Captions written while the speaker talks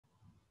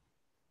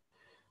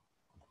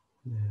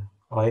Yeah.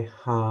 I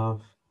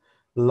have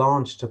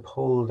launched a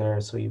poll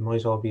there, so you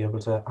might all be able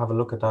to have a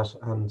look at that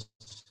and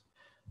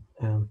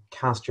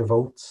cast your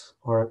votes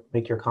or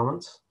make your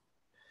comments.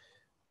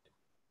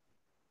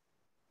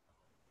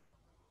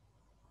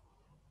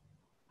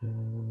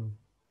 The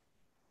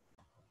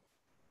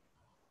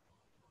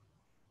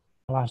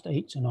last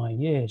 8 to 9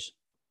 years.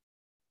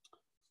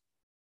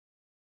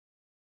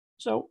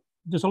 So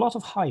there's a lot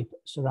of hype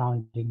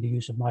surrounding the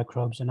use of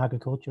microbes in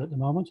agriculture at the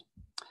moment,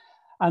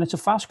 and it's a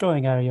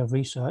fast-growing area of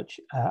research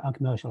and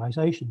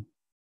commercialization,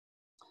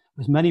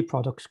 with many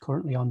products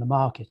currently on the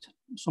market,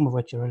 some of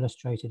which are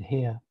illustrated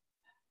here.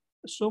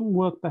 Some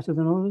work better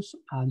than others,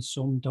 and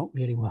some don't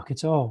really work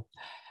at all.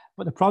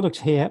 But the products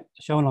here,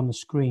 shown on the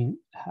screen,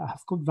 have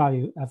good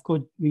value, have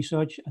good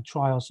research and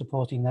trials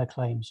supporting their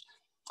claims.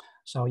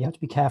 So you have to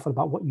be careful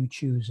about what you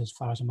choose as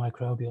far as a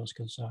microbial is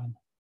concerned.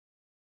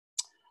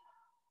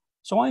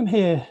 So I'm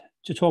here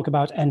to talk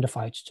about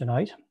endophytes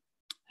tonight.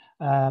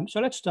 So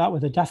let's start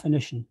with a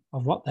definition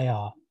of what they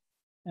are.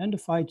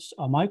 Endophytes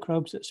are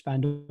microbes that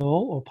spend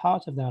all or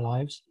part of their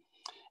lives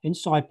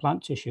inside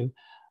plant tissue,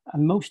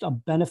 and most are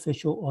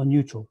beneficial or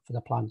neutral for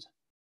the plant.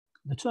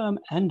 The term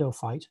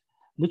endophyte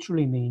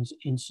literally means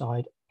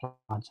inside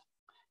plant.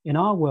 In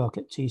our work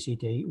at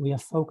TCD, we are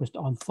focused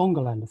on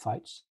fungal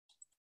endophytes,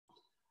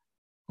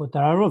 but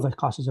there are other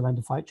classes of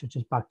endophytes such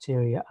as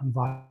bacteria and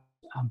viruses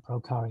and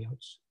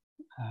prokaryotes,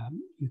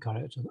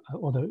 eukaryotes,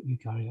 other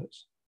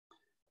eukaryotes.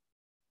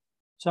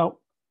 So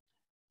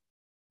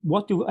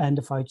what do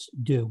endophytes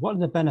do? What are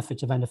the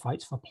benefits of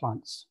endophytes for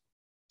plants?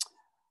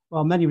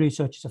 Well, many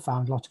researchers have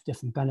found lots of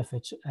different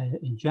benefits.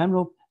 In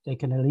general, they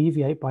can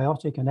alleviate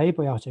biotic and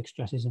abiotic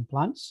stresses in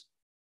plants,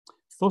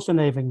 thus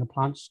enabling the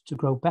plants to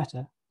grow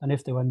better than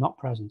if they were not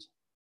present.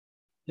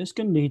 This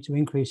can lead to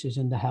increases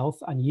in the health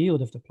and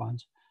yield of the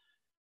plant,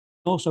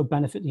 and also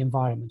benefit the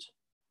environment,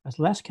 as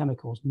less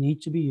chemicals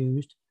need to be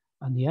used,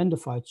 and the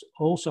endophytes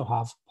also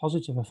have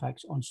positive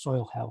effects on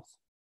soil health.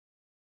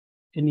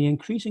 In the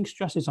increasing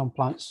stresses on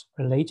plants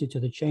related to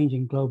the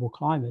changing global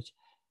climate,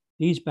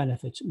 these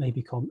benefits may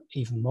become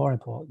even more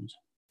important.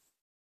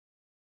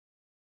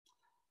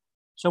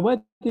 So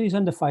where do these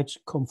endophytes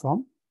come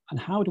from, and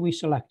how do we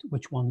select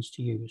which ones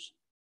to use?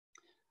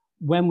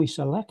 When we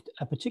select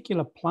a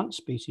particular plant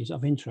species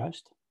of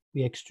interest,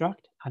 we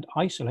extract and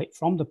isolate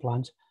from the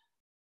plant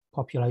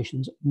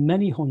populations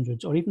many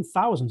hundreds or even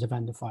thousands of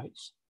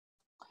endophytes.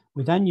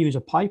 We then use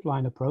a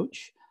pipeline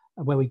approach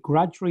where we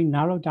gradually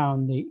narrow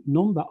down the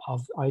number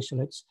of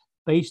isolates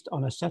based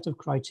on a set of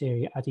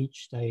criteria at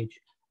each stage,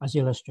 as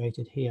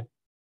illustrated here.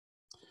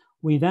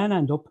 We then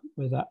end up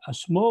with a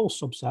small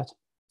subset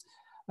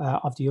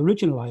of the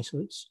original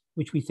isolates,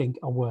 which we think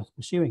are worth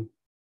pursuing.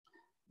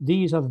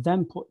 These are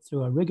then put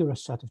through a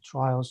rigorous set of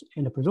trials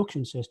in a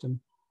production system.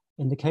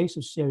 In the case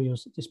of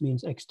cereals, this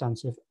means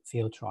extensive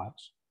field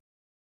trials.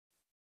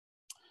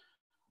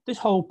 This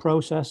whole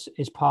process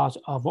is part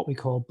of what we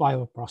call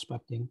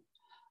bioprospecting,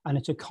 and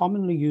it's a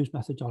commonly used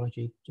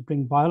methodology to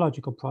bring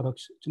biological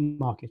products to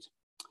market.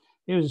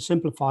 Here is a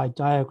simplified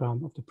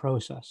diagram of the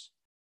process,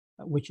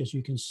 which, as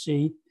you can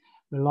see,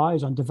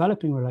 relies on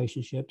developing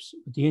relationships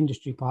with the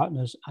industry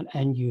partners and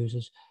end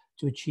users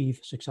to achieve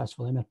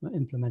successful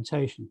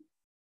implementation.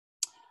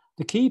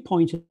 The key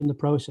point in the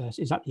process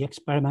is at the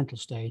experimental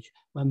stage,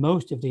 where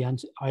most of the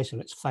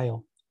isolates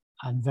fail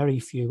and very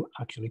few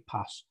actually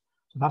pass.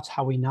 So that's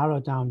how we narrow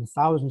down the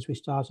thousands we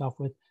start off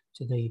with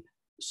to the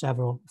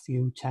several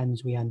few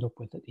tens we end up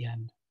with at the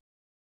end.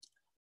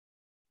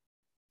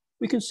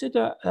 We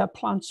consider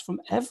plants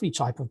from every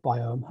type of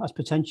biome as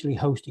potentially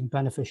hosting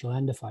beneficial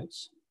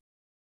endophytes.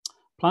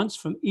 Plants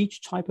from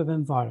each type of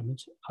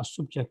environment are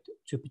subject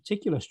to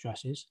particular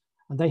stresses,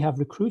 and they have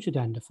recruited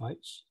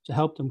endophytes to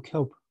help them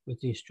cope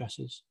with these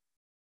stresses.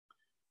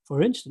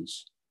 For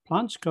instance,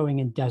 plants growing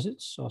in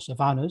deserts or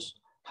savannas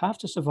have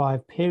to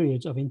survive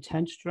periods of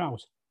intense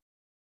drought,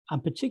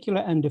 and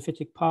particular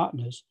endophytic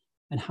partners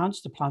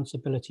enhance the plant's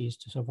abilities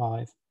to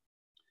survive.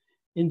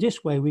 In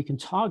this way, we can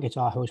target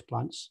our host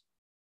plants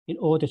in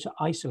order to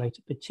isolate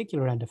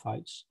particular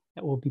endophytes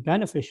that will be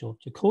beneficial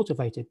to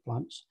cultivated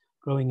plants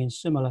growing in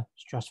similar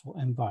stressful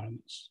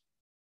environments.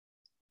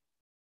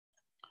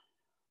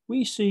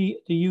 We see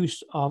the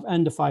use of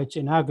endophytes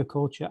in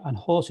agriculture and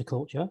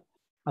horticulture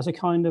as a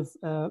kind of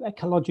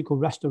ecological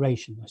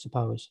restoration, I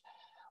suppose,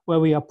 where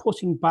we are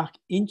putting back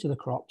into the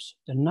crops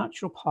the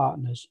natural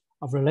partners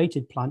of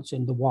related plants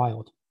in the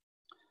wild.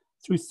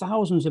 Through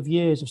thousands of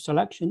years of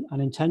selection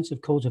and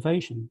intensive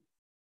cultivation,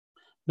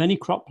 many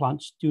crop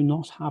plants do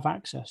not have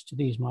access to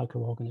these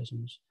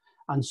microorganisms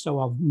and so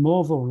are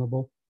more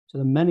vulnerable to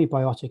the many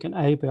biotic and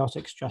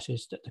abiotic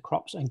stresses that the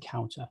crops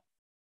encounter.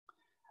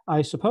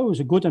 I suppose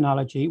a good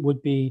analogy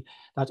would be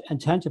that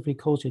intensively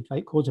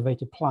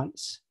cultivated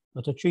plants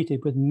that are treated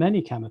with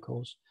many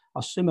chemicals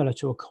are similar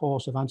to a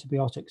course of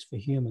antibiotics for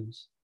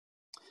humans,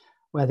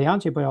 where the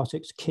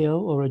antibiotics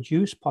kill or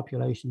reduce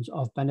populations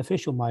of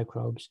beneficial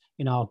microbes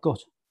in our gut.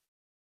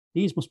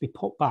 These must be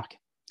put back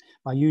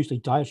by usually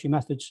dietary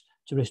methods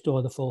to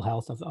restore the full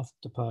health of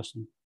the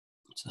person.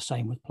 It's the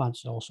same with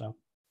plants also.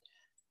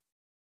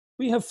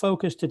 We have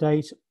focused to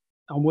date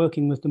on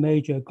working with the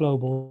major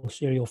global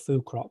cereal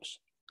food crops,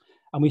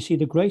 and we see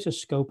the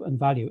greatest scope and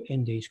value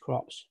in these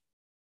crops.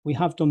 We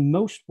have done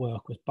most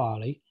work with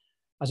barley,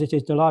 as it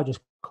is the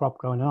largest crop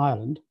grown in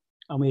Ireland,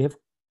 and we have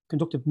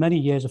conducted many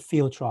years of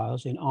field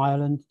trials in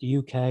Ireland, the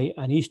UK,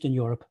 and Eastern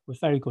Europe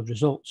with very good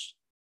results.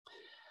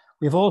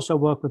 We have also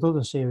worked with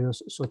other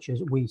cereals such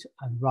as wheat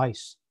and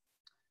rice,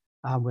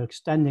 and we're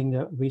extending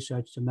the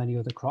research to many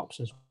other crops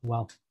as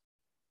well.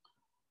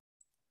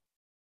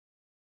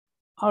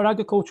 Our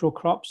agricultural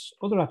crops,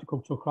 other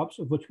agricultural crops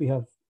of which we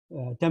have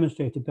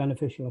demonstrated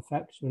beneficial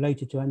effects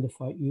related to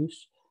endophyte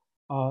use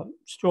are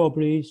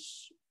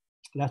strawberries,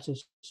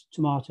 lettuce,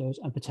 tomatoes,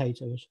 and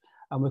potatoes.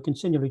 And we're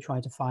continually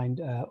trying to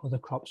find other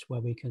crops where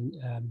we can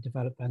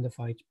develop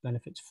endophyte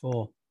benefits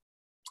for.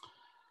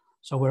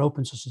 So we're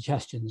open to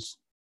suggestions.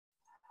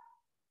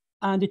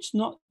 And it's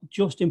not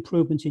just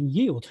improvement in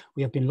yield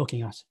we have been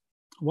looking at.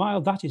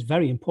 While that is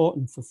very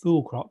important for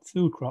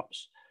food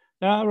crops,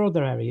 there are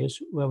other areas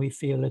where we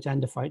feel that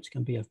endophytes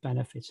can be of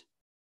benefit.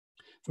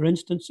 For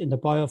instance, in the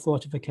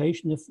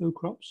biofortification of food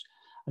crops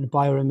and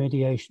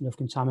bioremediation of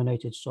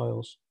contaminated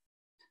soils.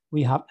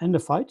 We have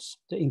endophytes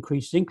that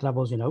increase zinc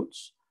levels in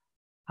oats,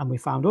 and we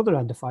found other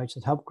endophytes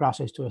that help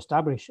grasses to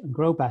establish and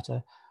grow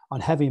better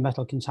on heavy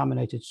metal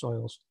contaminated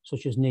soils,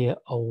 such as near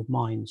old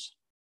mines.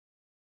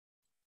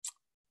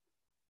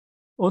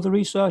 Other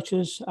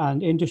researchers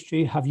and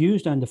industry have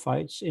used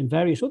endophytes in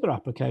various other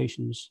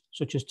applications,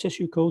 such as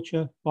tissue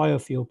culture,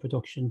 biofuel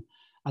production,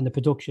 and the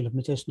production of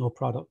medicinal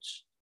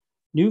products.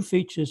 New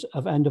features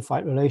of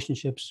endophyte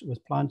relationships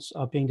with plants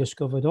are being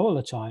discovered all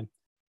the time,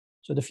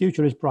 so the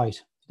future is bright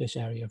for this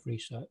area of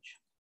research.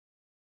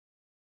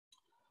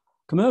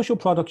 Commercial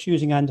products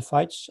using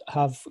endophytes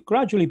have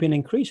gradually been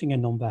increasing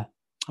in number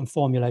and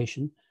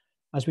formulation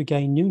as we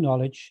gain new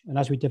knowledge and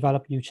as we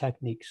develop new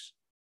techniques.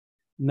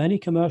 Many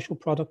commercial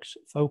products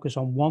focus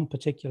on one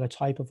particular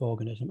type of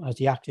organism as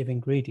the active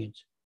ingredient,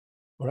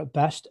 or at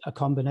best a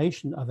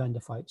combination of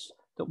endophytes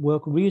that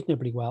work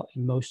reasonably well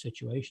in most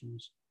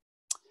situations.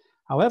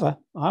 However,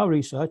 our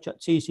research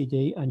at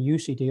TCD and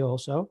UCD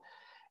also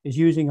is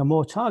using a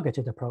more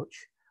targeted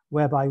approach,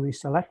 whereby we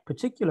select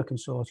particular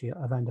consortia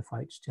of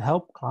endophytes to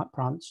help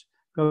plants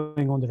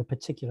growing under a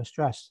particular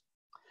stress.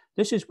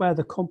 This is where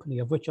the company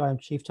of which I am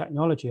Chief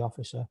Technology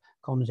Officer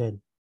comes in.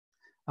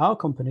 Our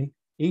company,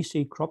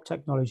 EC Crop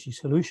Technology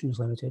Solutions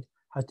Limited,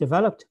 has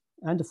developed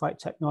endophyte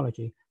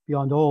technology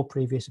beyond all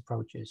previous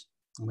approaches,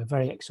 and we're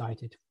very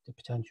excited with the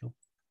potential.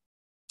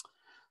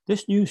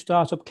 This new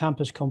startup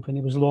campus company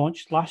was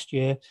launched last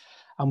year,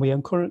 and we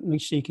are currently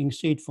seeking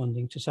seed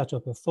funding to set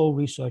up a full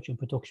research and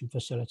production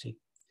facility.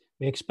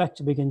 We expect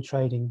to begin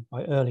trading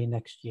by early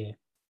next year.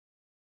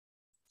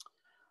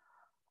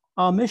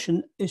 Our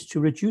mission is to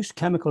reduce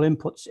chemical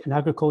inputs in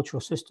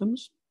agricultural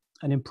systems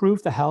and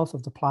improve the health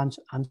of the plant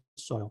and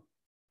soil.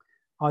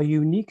 Our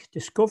unique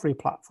discovery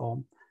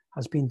platform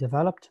has been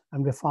developed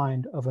and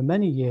refined over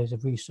many years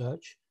of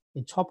research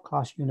in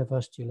top-class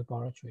university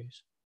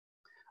laboratories.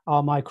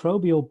 Our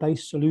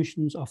microbial-based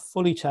solutions are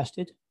fully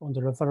tested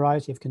under a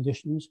variety of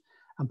conditions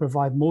and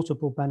provide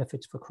multiple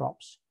benefits for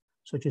crops,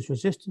 such as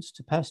resistance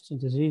to pests and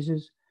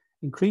diseases,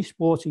 increased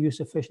water use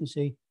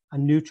efficiency,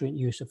 and nutrient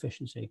use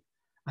efficiency,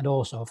 and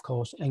also, of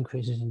course,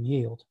 increases in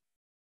yield.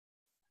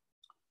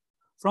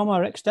 From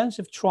our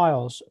extensive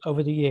trials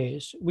over the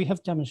years, we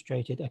have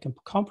demonstrated a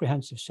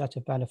comprehensive set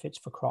of benefits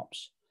for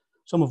crops,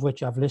 some of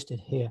which I've listed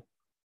here.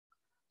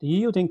 The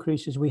yield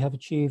increases we have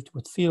achieved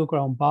with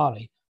field-grown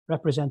barley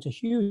represent a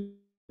huge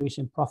increase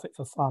in profit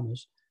for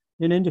farmers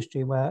in an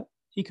industry where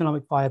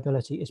economic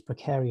viability is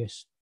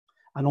precarious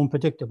and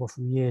unpredictable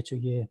from year to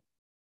year.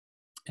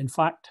 In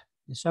fact,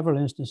 in several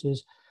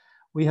instances,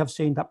 we have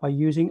seen that by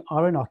using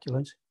our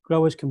inoculant,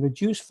 growers can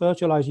reduce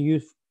fertilizer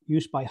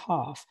use by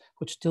half,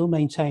 but still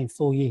maintain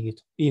full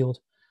yield.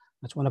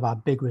 That's one of our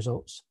big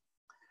results.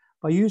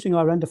 By using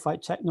our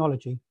endophyte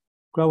technology,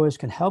 growers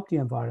can help the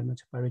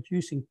environment by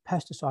reducing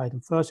pesticide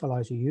and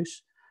fertilizer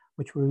use,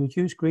 which will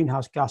reduce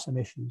greenhouse gas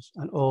emissions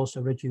and also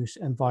reduce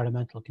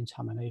environmental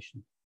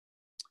contamination.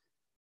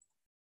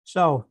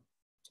 So,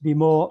 to be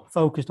more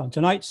focused on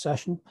tonight's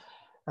session,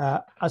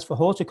 as for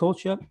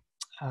horticulture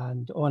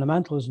and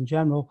ornamentals in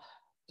general,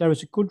 there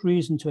is a good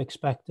reason to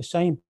expect the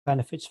same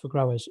benefits for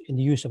growers in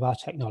the use of our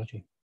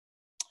technology.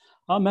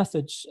 Our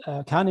methods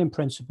can, in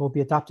principle,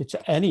 be adapted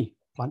to any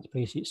plant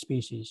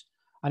species.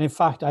 And in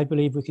fact, I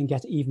believe we can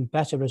get even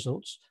better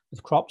results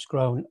with crops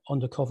grown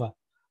under cover,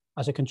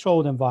 as a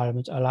controlled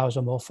environment allows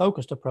a more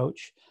focused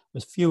approach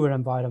with fewer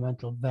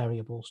environmental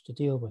variables to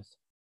deal with.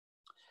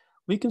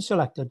 We can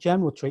select a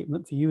general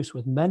treatment for use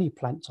with many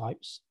plant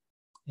types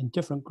in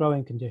different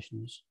growing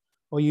conditions,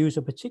 or use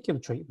a particular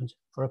treatment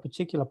for a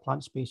particular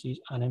plant species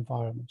and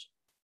environment.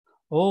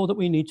 All that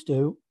we need to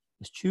do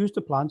is choose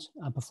the plant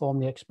and perform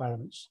the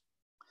experiments.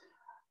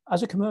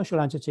 As a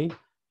commercial entity,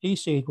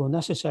 eSeed will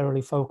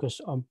necessarily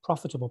focus on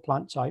profitable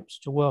plant types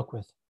to work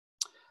with.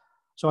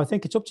 So I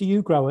think it's up to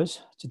you growers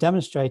to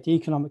demonstrate the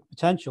economic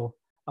potential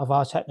of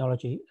our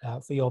technology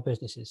for your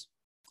businesses.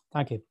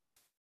 Thank you.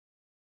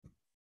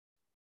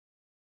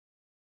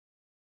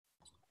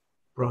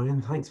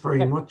 Brian, thanks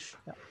very Okay. much.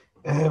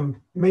 Yeah.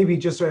 Maybe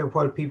just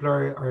while people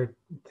are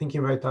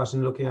thinking about that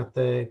and looking at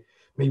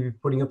maybe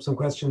putting up some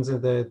questions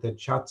in the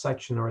chat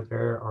section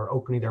or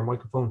opening their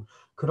microphone,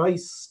 could I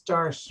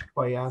start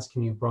by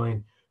asking you,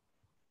 Brian,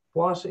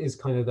 what is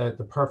kind of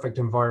the perfect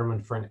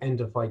environment for an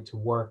endophyte to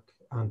work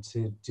and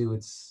to do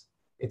its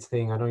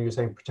thing? I know you're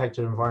saying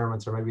protected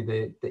environments are maybe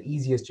the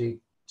easiest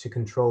to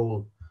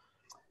control.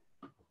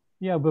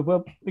 Yeah,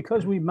 but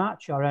because we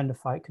match our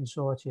endophyte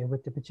consortia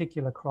with the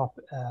particular crop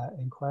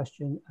in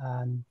question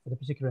and for the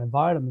particular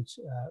environments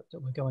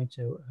that we're going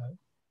to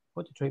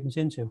put the treatments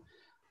into,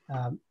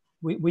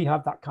 we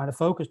have that kind of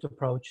focused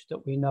approach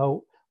that we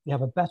know we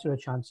have a better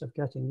chance of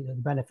getting the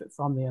benefit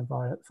from the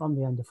environment, from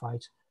the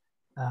endophyte,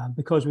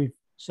 because we've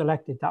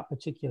selected that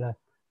particular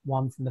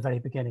one from the very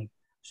beginning.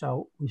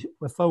 So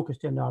we're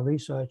focused in our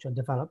research and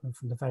development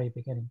from the very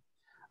beginning.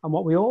 And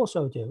what we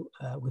also do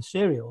with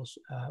cereals,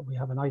 we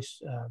have a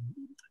nice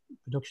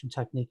production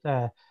technique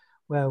there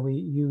where we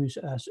use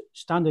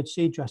standard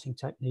seed dressing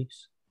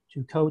techniques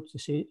to coat the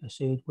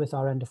seed with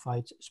our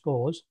endophyte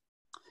spores.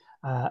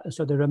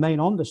 So they remain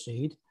on the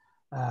seed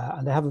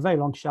and they have a very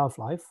long shelf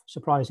life,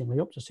 surprisingly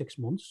up to 6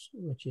 months,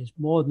 which is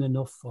more than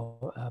enough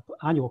for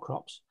annual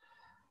crops.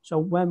 So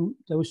when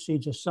those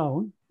seeds are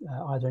sown,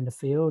 either in the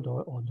field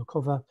or on the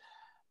cover,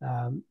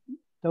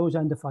 those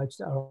endophytes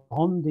that are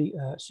on the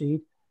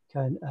seed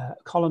can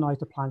colonize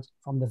the plant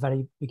from the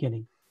very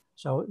beginning.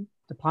 So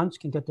the plants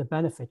can get the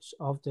benefits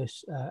of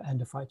this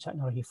endophyte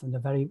technology from the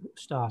very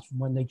start, from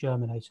when they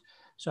germinate.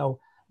 So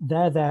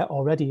they're there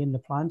already in the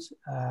plant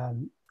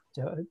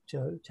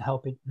to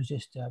help it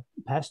resist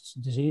pests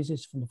and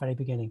diseases from the very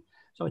beginning.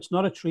 So it's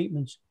not a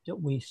treatment that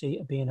we see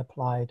being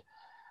applied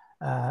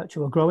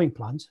to a growing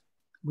plant.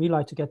 We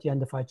like to get the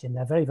endophytes in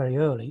there very, very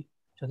early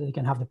so that they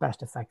can have the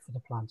best effect for the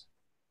plant.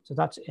 So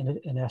that's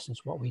in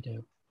essence what we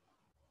do.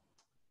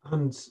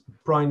 And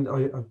Brian,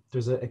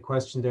 there's a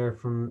question there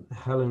from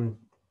Helen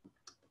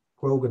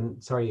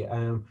Grogan. Sorry,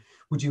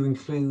 would you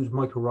include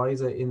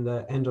mycorrhiza in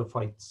the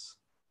endophytes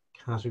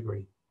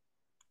category?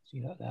 See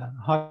that there.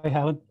 Hi,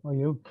 Helen. How are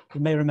you?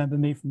 You may remember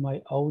me from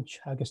my old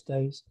Teagasc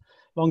days,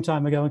 long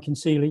time ago in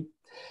Kinseely.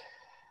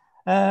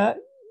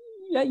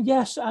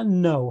 Yes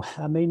and no.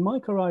 I mean,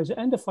 mycorrhiza,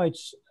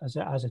 endophytes as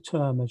a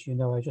term, as you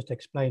know, I just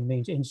explained,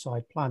 means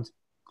inside plant.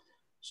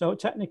 So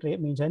technically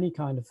it means any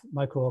kind of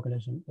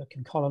microorganism that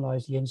can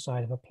colonize the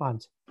inside of a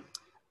plant.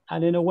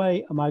 And in a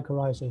way, a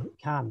mycorrhiza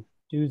can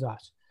do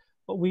that.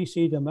 But we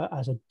see them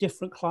as a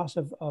different class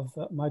of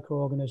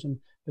microorganism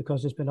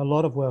because there's been a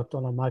lot of work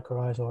done on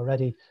mycorrhiza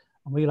already.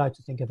 And we like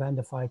to think of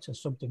endophytes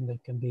as something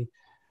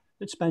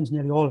that spends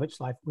nearly all of its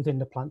life within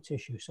the plant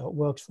tissue. So it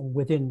works from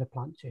within the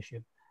plant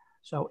tissue.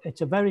 So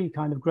it's a very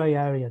kind of gray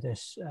area,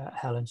 this,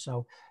 Helen.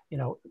 So, you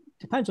know,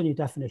 depends on your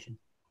definition.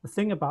 The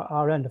thing about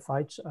our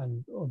endophytes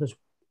and others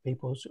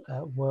people's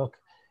work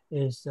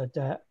is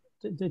that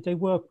they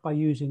work by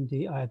using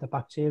the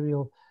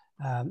bacterial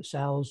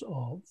cells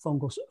or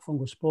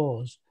fungal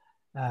spores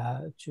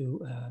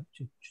to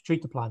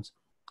treat the plant,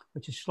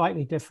 which is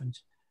slightly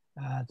different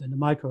than the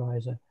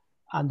mycorrhiza.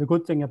 And the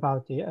good thing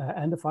about the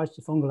endophytes,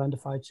 the fungal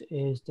endophytes,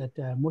 is that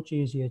they're much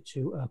easier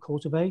to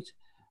cultivate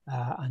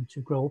and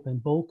to grow up in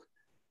bulk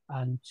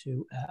and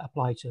to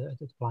apply to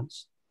the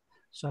plants.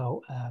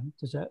 So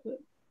there's a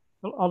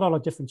lot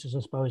of differences, I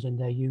suppose, in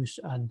their use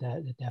and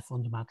their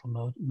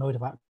fundamental mode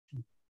of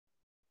action.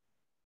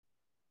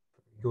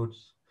 Good.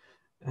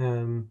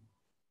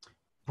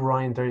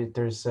 Brian,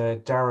 there's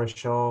Dara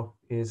Shaw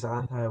is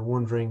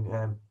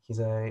wondering, he's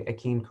a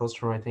keen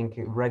customer, I think,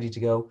 ready to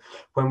go.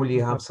 When will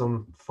you have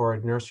some for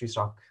nursery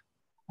stock?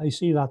 I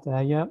see that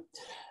there, yeah.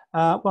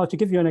 Well, to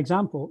give you an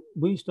example,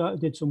 we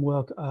did some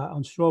work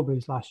on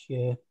strawberries last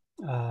year.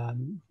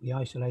 We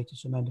isolated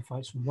some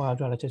endophytes from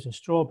wild relatives of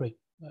strawberry,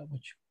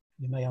 which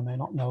you may or may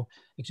not know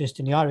exist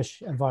in the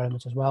Irish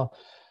environment as well.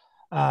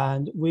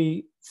 And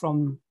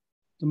from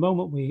the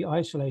moment we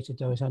isolated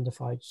those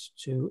endophytes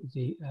to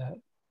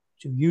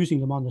using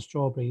them on the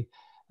strawberry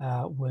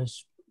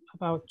was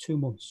about 2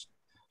 months.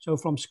 So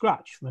from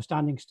scratch, from a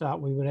standing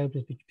start, we were able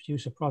to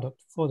produce a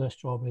product for the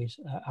strawberries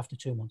after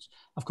 2 months.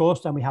 Of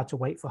course, then we had to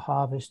wait for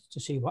harvest to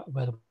see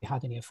whether we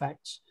had any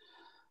effects.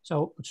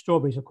 So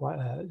strawberries are quite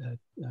a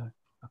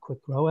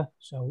quick grower.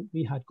 So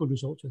we had good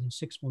results within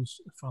 6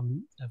 months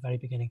from the very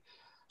beginning.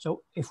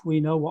 So if we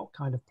know what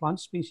kind of plant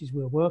species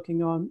we're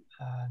working on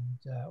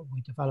and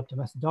we developed a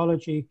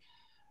methodology,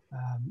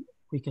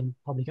 we can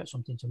probably get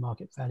something to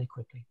market fairly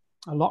quickly,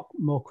 a lot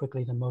more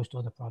quickly than most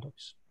other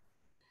products.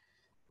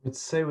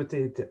 Let's say with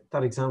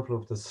that example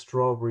of the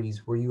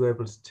strawberries, were you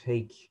able to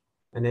take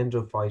an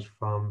endophyte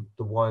from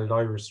the wild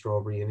Irish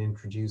strawberry and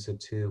introduce it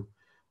to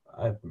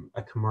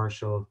a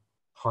commercial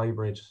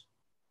hybrid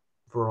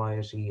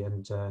variety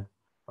and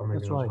or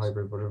maybe not a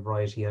hybrid, but a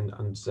variety and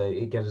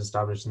get it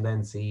established and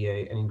then see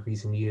an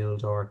increase in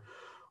yield or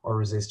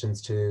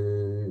resistance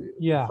to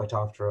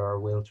Phytophthora or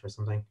wilt or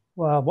something?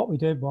 Well, what we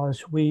did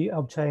was we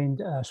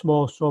obtained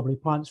small strawberry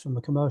plants from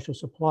a commercial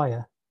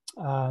supplier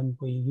and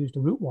we used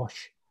a root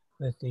wash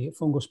with the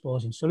fungal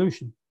spores in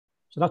solution.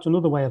 So that's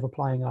another way of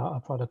applying our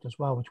product as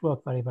well, which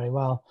worked very, very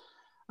well.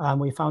 And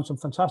we found some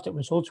fantastic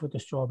results with the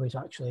strawberries,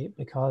 actually,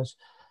 because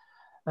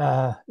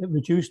it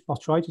reduced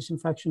botrytis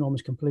infection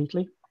almost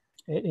completely.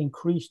 It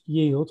increased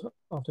yield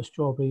of the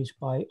strawberries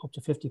by up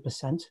to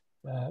 50%.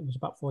 It was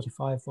about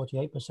 45,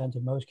 48%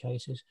 in most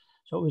cases.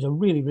 So it was a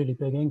really, really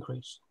big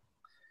increase.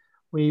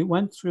 We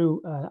went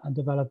through and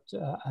developed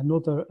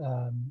another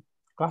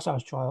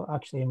glasshouse trial,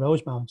 actually in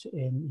Rosemount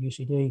in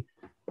UCD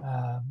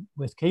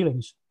with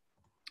Keelings.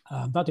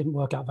 That didn't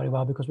work out very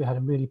well because we had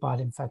a really bad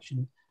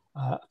infection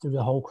through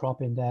the whole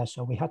crop in there.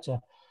 So we had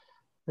to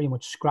pretty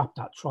much scrap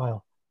that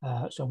trial.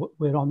 So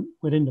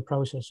we're in the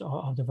process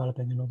of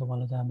developing another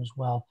one of them as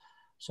well.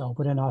 So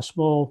within our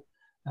small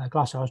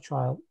glasshouse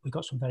trial, we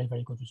got some very,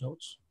 very good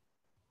results.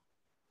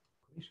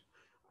 Great.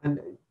 And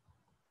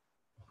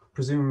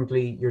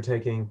presumably you're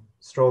taking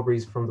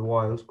strawberries from the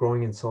wild,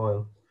 growing in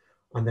soil,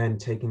 and then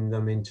taking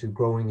them into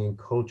growing in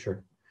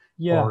culture.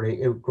 Yeah.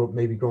 Or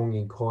maybe growing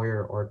in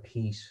coir or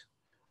peat.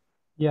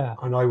 Yeah.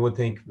 And I would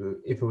think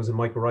if it was a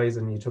mycorrhiza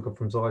and you took it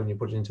from soil and you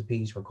put it into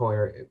peat or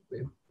coir,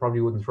 it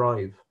probably wouldn't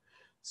thrive.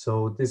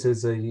 So this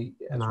is an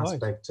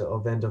aspect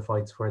of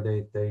endophytes where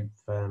they've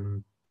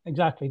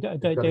exactly.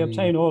 They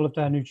obtain all of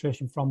their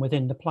nutrition from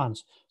within the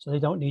plants, so they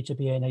don't need to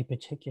be in a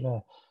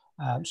particular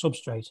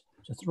substrate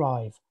to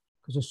thrive.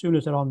 Because as soon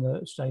as they're on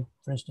the, say,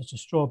 for instance, a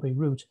strawberry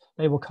root,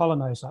 they will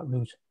colonize that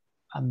root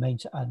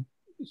and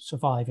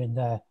survive in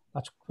there.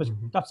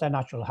 That's their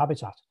natural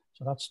habitat.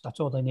 So that's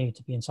all they need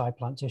to be inside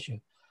plant tissue,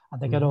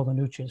 and they get all the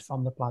nutrients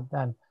from the plant.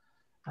 Then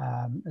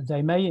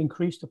they may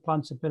increase the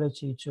plant's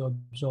ability to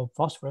absorb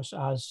phosphorus,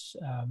 as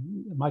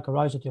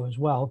mycorrhiza do as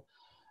well.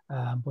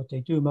 But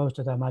they do most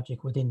of their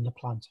magic within the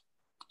plant.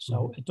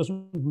 So it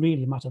doesn't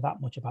really matter that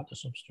much about the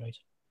substrate.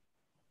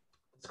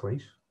 That's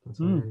great.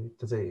 That's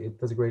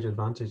a great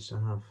advantage to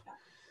have.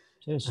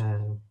 It is.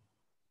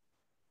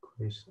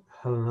 Great.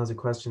 Helen has a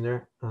question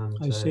there. And,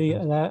 I see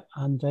it there,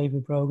 and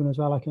David Brogan as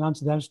well. I can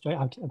answer them straight.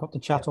 I've got the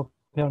chat up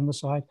here on the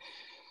side.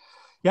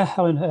 Yeah,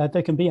 Helen,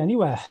 they can be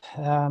anywhere.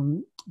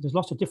 There's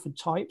lots of different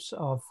types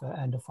of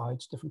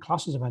endophytes, different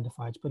classes of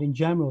endophytes, but in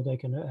general, they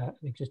can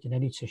exist in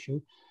any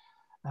tissue.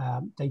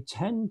 They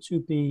tend to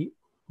be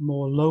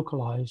more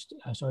localized.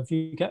 So if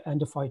you get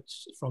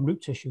endophytes from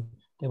root tissue,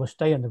 they will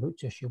stay in the root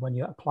tissue when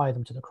you apply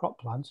them to the crop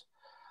plant.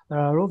 There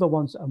are other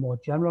ones that are more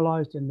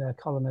generalized in their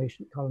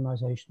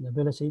colonization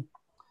ability.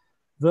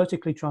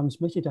 Vertically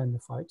transmitted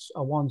endophytes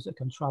are ones that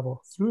can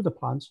travel through the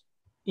plant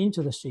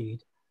into the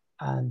seed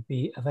and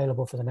be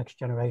available for the next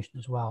generation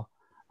as well.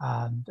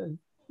 And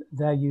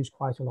they're used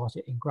quite a lot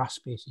in grass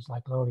species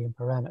like Lolium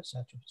peren,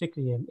 etc.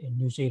 Particularly in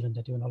New Zealand,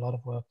 they're doing a lot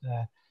of work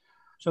there.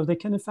 So they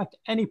can affect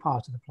any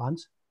part of the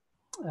plant.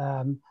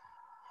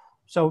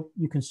 So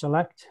you can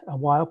select a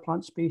wild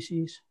plant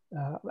species,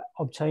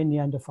 obtain the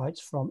endophytes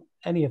from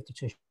any of the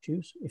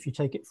tissues. If you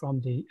take it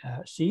from the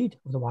seed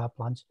of the wild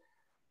plant,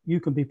 you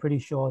can be pretty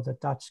sure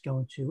that that's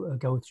going to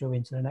go through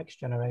into the next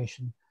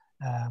generation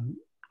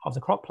of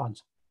the crop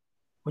plant.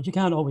 But you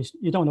don't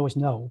always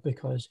know,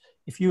 because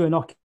if you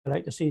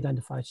inoculate the seed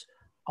endophytes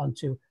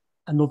onto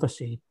another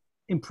seed,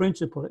 in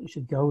principle, it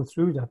should go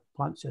through the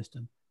plant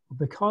system.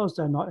 Because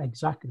they're not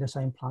exactly the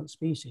same plant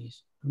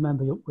species,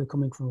 remember, we're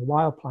coming from a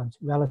wild plant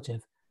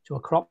relative to a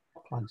crop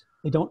plant,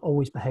 they don't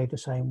always behave the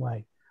same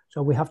way.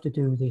 So we have to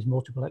do these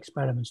multiple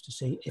experiments to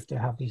see if they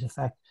have these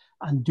effects,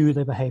 and do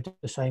they behave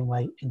the same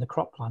way in the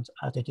crop plant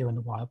as they do in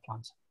the wild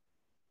plant.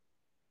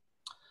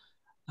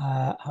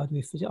 How do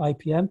we fit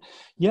IPM?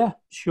 Yeah,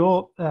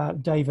 sure,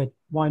 David,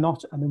 why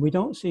not? I mean, we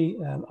don't see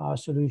our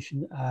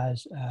solution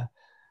as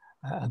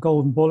a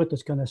golden bullet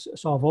that's going to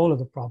solve all of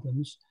the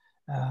problems.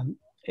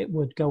 It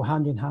would go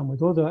hand in hand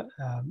with other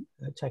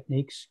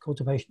techniques,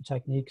 cultivation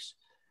techniques,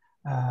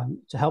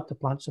 to help the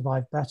plant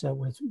survive better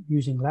with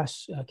using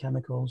less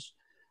chemicals,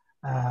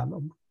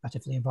 better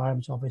for the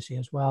environment, obviously,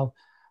 as well.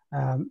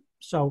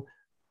 So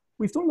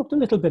we've looked a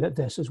little bit at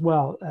this as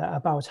well,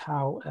 about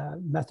how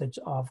methods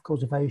of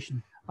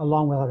cultivation,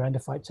 along with our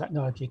endophyte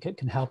technology,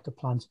 can help the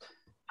plant.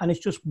 And it's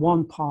just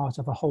one part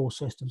of a whole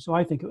system. So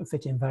I think it would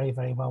fit in very,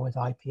 very well with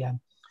IPM.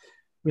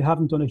 We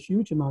haven't done a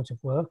huge amount of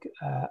work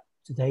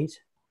to date,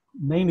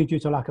 mainly due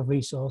to lack of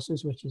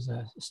resources, which is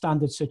a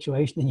standard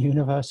situation in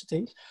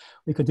universities.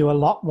 We could do a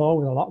lot more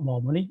with a lot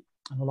more money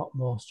and a lot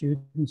more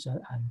students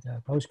and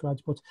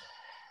postgrads, but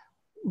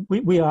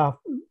we are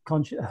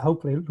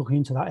hopefully looking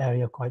into that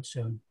area quite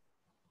soon.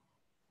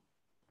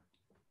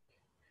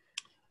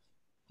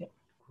 Yeah.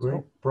 Great,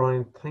 so,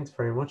 Brian, thanks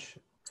very much.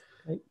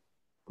 Okay.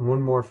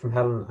 One more from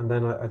Helen, and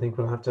then I think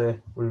we'll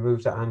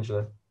move to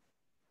Angela.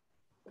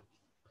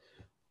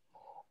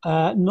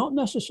 Not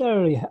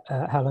necessarily,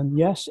 Helen.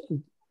 Yes,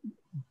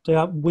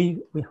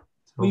 Brian,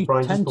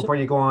 just before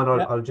you go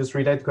on, I'll just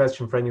read out the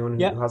question for anyone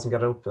who hasn't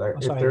got up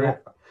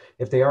there.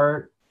 If they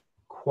are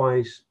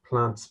quite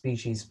plant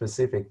species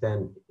specific,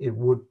 then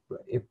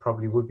it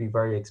probably would be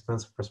very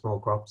expensive for small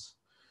crops.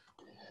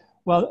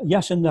 Well,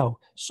 yes and no.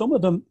 Some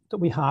of them that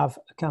we have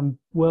can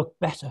work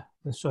better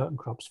with certain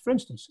crops. For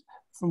instance,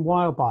 from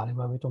wild barley,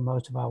 where we've done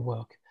most of our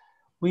work,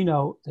 we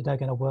know that they're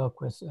going to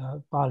work with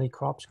barley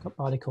crops,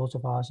 barley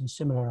cultivars in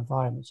similar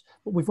environments.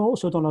 But we've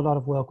also done a lot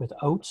of work with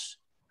oats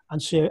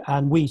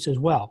and wheat as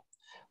well,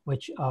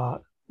 which are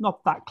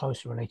not that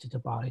closely related to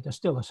barley. They're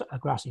still a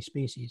grassy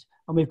species.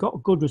 And we've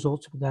got good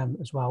results with them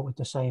as well with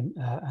the same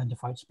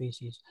endophyte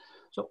species.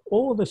 So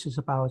all this is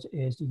about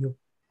is you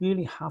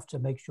really have to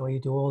make sure you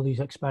do all these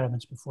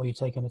experiments before you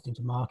take anything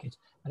to market.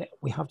 And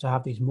we have to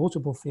have these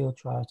multiple field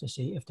trials to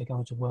see if they're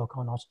going to work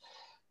or not.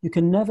 You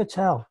can never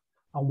tell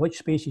on which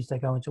species they're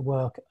going to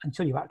work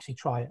until you actually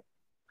try it.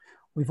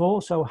 We've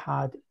also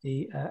had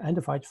the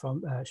endophytes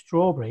from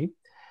strawberry.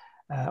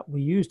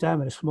 We used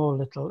them in a small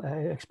little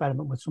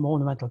experiment with some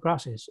ornamental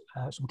grasses,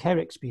 some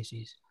Carex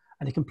species,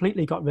 and it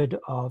completely got rid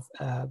of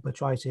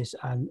botrytis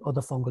and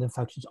other fungal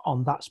infections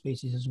on that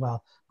species as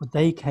well. But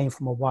they came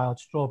from a wild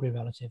strawberry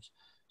relatives.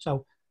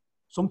 So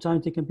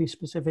sometimes they can be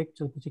specific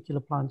to a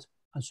particular plant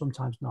and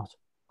sometimes not,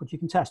 but you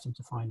can test them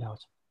to find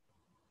out.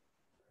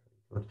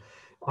 Good.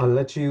 I'll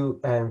let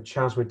you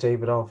chat with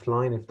David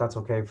offline if that's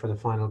okay for the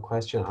final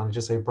question. I'll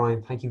just say,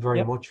 Brian, thank you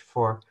very much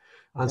for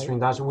answering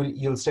that.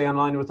 You'll stay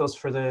online with us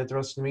for the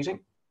rest of the meeting?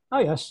 Oh,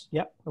 yes.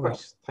 Yep.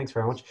 Great. Thanks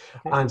very much.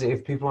 Okay. And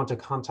if people want to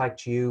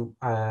contact you,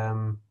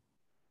 I'll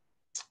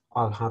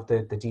have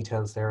the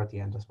details there at the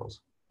end, I suppose,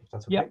 if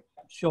that's okay. Yep,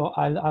 sure.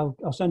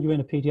 I'll send you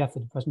in a PDF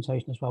of the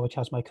presentation as well, which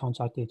has my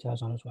contact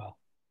details on as well.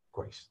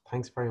 Great.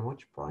 Thanks very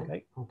much, Brian.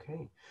 Okay.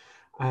 Okay.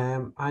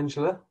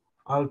 Angela,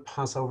 I'll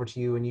pass over to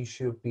you and you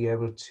should be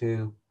able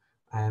to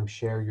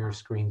share your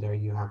screen there.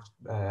 You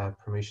have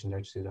permission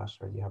there to do that,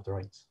 or you have the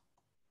rights.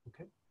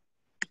 Okay.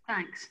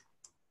 Thanks.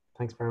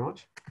 Thanks very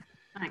much.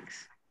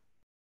 Thanks.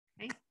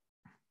 Okay.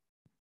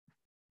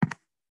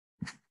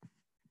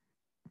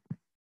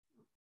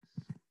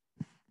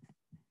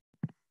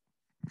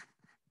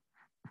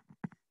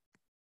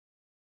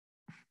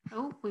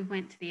 Oh, we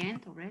went to the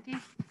end already.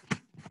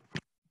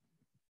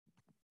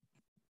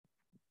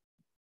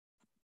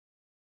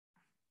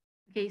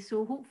 Okay,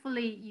 so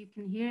hopefully you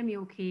can hear me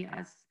okay,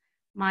 as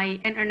my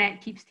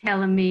internet keeps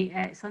telling me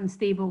it's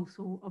unstable.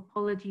 So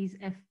apologies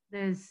if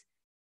there's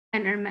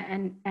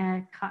intermittent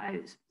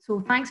cutouts. So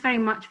thanks very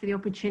much for the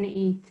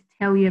opportunity to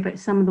tell you about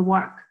some of the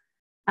work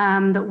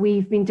that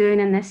we've been doing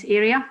in this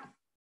area.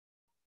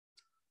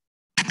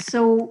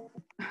 So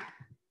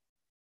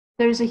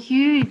there's a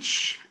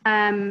huge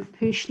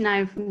push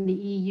now from the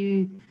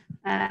EU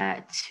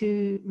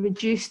to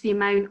reduce the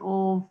amount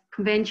of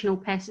conventional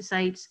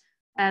pesticides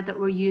that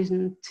we're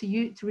using,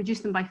 to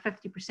reduce them by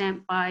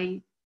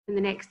 50% in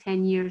the next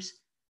 10 years.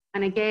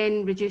 And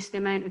again, reduce the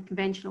amount of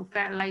conventional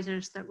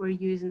fertilizers that we're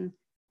using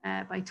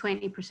by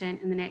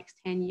 20% in the next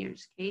 10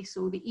 years. Okay,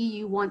 so the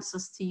EU wants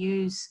us to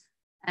use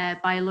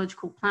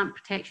biological plant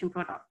protection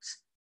products,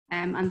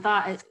 and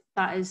that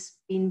has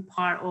been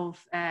part of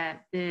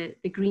the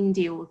Green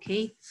Deal.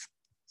 Okay,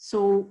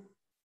 so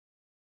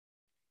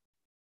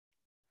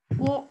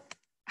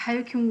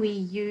how can we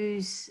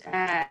use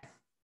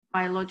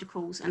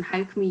biologicals and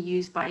how can we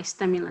use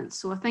biostimulants?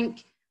 So I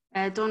think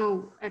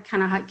Donald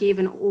kind of gave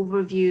an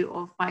overview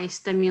of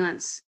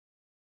biostimulants.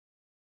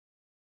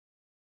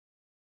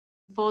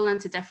 Fall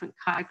into different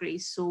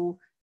categories. So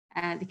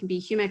they can be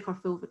humic or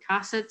fulvic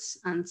acids,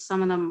 and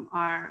some of them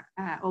are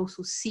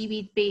also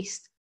seaweed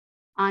based.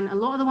 And a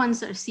lot of the ones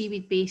that are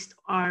seaweed based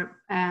are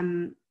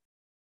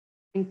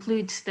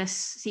include this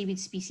seaweed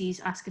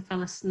species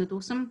Ascophyllus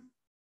nodosum.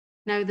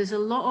 Now there's a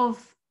lot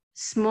of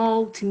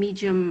small to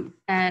medium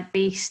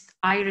based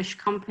Irish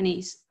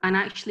companies, and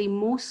actually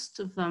most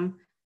of them,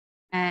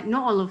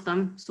 not all of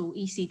them, so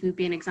eSeed would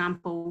be an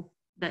example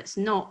that's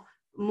not,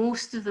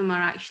 most of them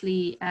are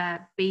actually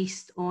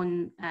based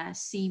on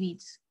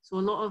seaweeds. So a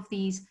lot of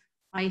these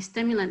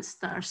biostimulants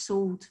that are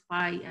sold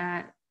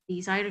by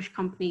these Irish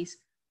companies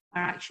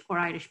are actually, or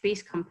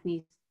Irish-based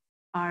companies,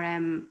 are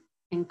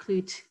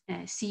include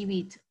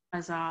seaweed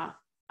as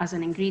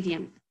an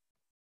ingredient.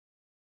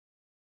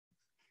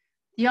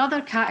 The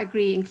other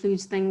category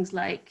includes things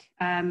like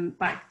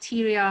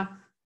bacteria,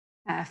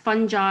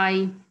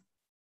 fungi,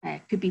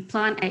 could be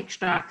plant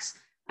extracts,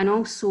 and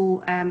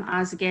also,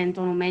 as again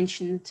Donald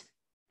mentioned,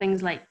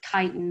 things like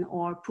chitin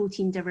or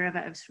protein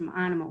derivatives from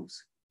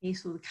animals. Okay,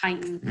 so the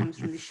chitin comes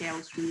from the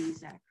shells from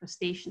these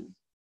crustaceans.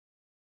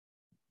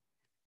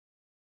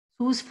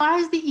 So as far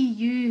as the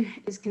EU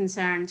is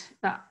concerned,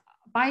 that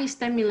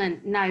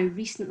biostimulant now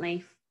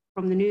recently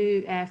from the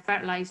new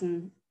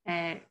fertilising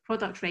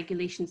product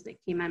regulations that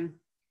came in,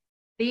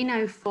 they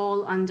now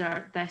fall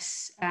under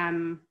this,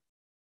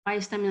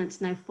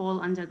 biostimulants now fall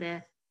under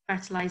the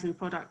fertilising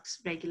products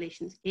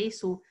regulations. Okay,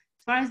 so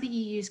as far as the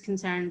EU is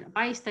concerned, a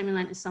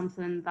biostimulant is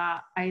something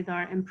that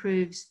either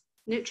improves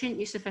nutrient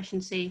use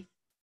efficiency,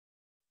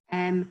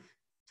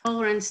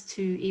 tolerance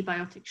to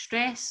abiotic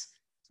stress,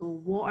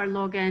 so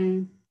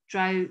waterlogging,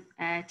 drought,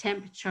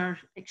 temperature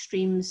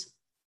extremes,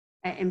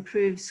 it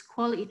improves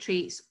quality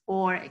traits,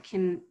 or it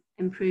can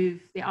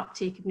improve the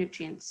uptake of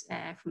nutrients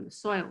from the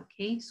soil.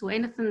 Okay, so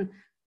anything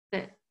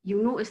that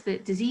you'll notice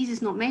that disease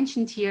is not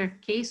mentioned here.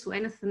 Okay, so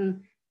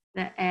anything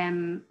that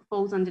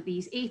falls under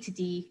these A to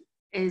D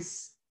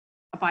is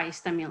a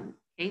biostimulant.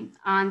 Okay,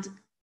 and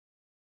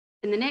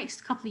in the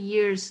next couple of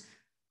years,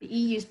 the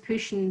EU is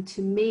pushing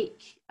to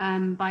make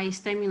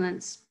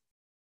biostimulants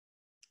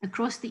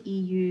across the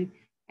EU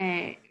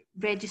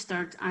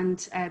registered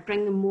and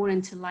bring them more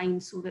into line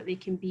so that they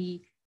can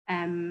be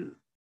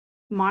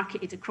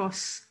marketed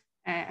across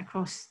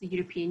the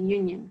European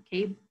Union.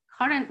 Okay,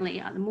 currently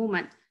at the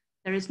moment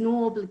there is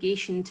no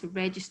obligation to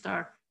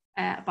register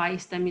a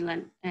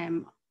biostimulant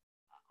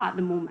at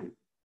the moment,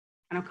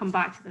 and I'll come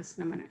back to this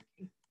in a minute.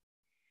 Okay?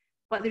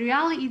 But the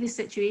reality of the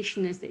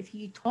situation is that if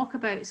you talk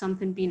about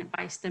something being a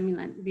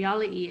biostimulant, the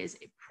reality is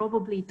it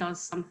probably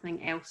does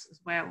something else as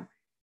well.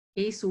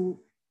 Okay, so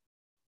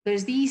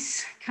there's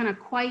these kind of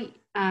quite,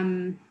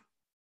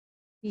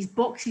 these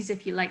boxes,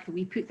 if you like, that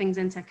we put things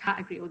into a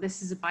category, or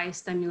this is a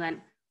biostimulant,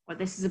 or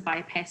this is a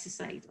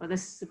biopesticide, or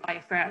this is a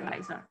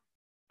biofertilizer.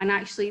 And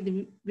actually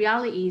the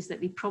reality is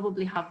that they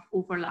probably have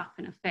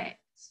overlapping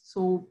effects.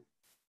 So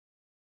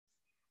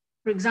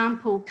for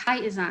example,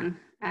 chitosan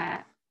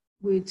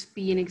would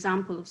be an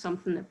example of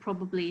something that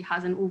probably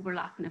has an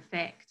overlapping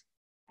effect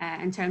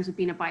in terms of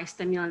being a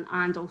biostimulant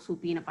and also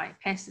being a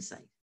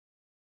biopesticide.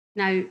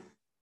 Now,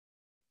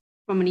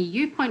 from an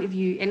EU point of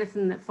view,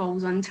 anything that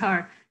falls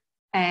under,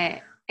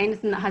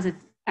 anything that has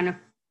an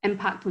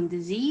impact on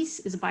disease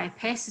is a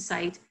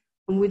biopesticide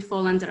and would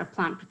fall under a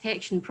plant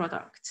protection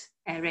product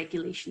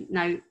regulation.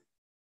 Now,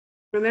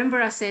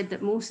 remember I said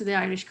that most of the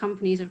Irish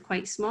companies are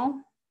quite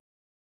small.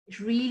 It's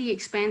really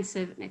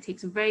expensive and it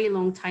takes a very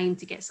long time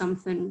to get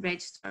something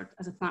registered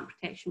as a plant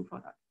protection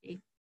product. Okay?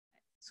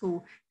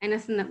 So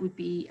anything that would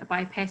be a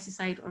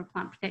biopesticide or a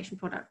plant protection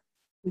product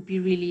would be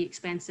really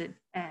expensive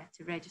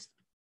to register.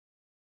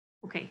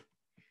 Okay,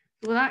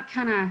 so with that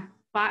kind of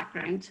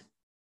background,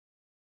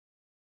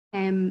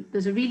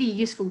 there's a really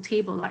useful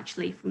table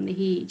actually from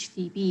the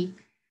HDB,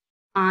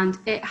 and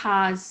it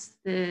has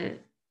the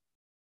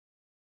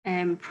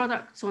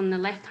products on the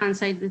left-hand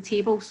side of the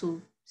table,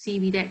 so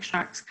seaweed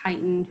extracts,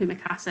 chitin, humic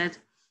acid,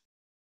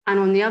 and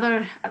on the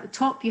other, at the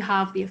top, you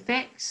have the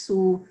effects.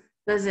 So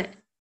does it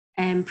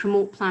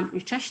promote plant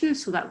nutrition?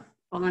 So that would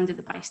fall under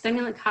the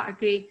biostimulant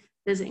category.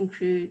 Does it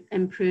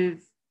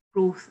improve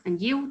growth and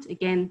yield?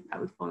 Again,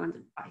 that would fall under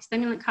the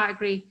biostimulant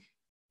category.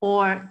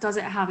 Or does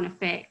it have an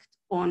effect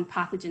on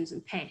pathogens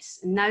and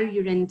pests? And now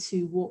you're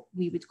into what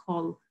we would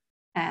call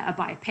a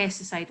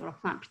biopesticide or a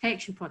plant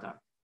protection product.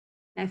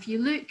 Now, if you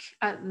look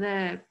at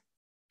the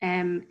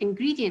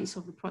ingredients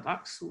of the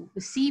products, so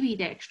the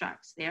seaweed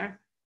extracts there,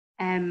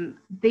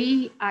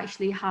 they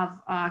actually have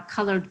a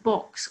coloured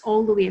box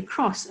all the way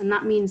across, and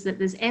that means that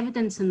there's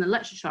evidence in the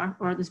literature,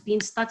 or there's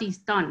been studies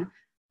done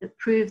that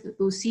prove that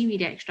those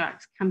seaweed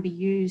extracts can be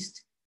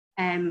used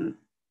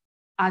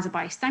as a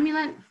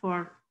biostimulant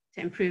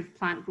to improve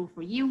plant growth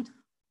or yield,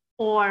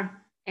 or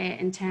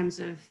in terms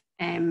of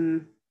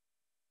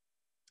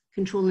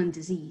controlling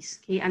disease.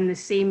 Okay? And the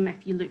same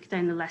if you look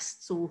down the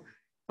list, so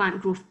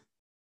plant growth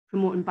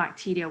promoting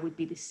bacteria would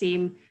be the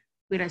same,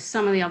 whereas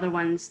some of the other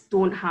ones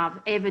don't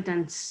have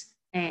evidence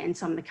in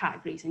some of the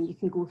categories, and you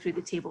can go through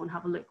the table and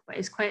have a look, but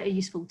it's quite a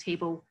useful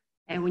table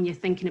when you're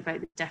thinking about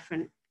the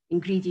different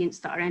ingredients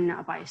that are in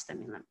a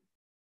biostimulant.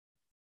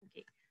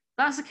 Okay,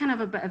 that's a kind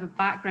of a bit of a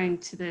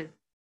background to the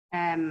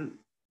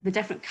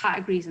different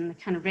categories and the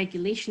kind of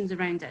regulations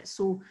around it.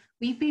 So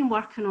we've been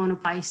working on a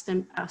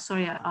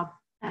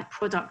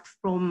product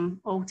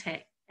from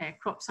Alltech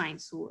Crop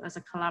Science, so as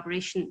a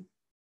collaboration.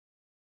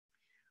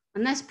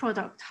 And this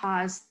product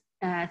has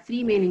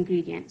three main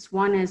ingredients.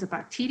 One is a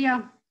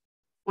bacteria,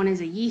 one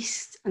is a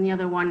yeast, and the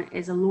other one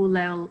is a low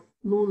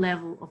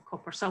level of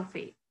copper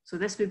sulfate. So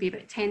this would be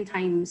about 10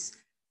 times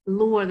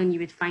lower than you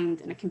would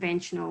find in a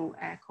conventional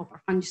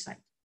copper fungicide.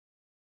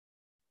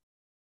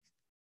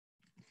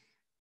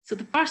 So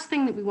the first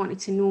thing that we wanted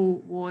to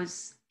know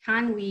was,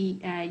 can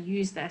we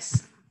use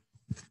this?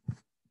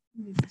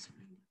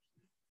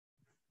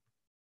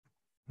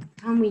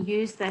 Can we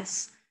use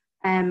this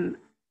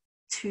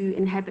to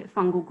inhibit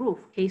fungal growth?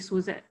 Okay,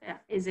 so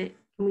can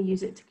we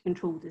use it to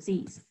control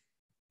disease?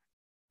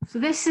 So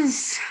this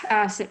is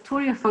a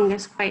Septoria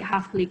fungus, quite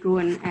happily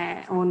growing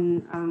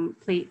on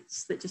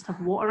plates that just have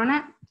water on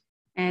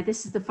it.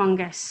 This is the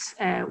fungus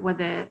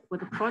with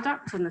a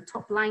product on the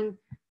top line.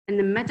 In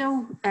the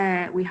middle,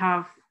 we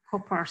have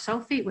copper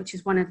sulfate, which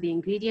is one of the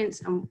ingredients,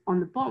 and on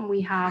the bottom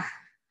we have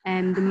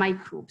the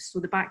microbes, so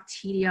the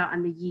bacteria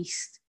and the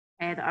yeast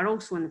that are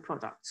also in the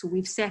product. So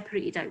we've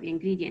separated out the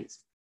ingredients,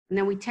 and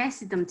then we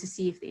tested them to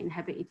see if they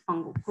inhibited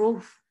fungal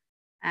growth.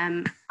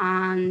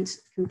 And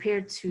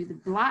compared to the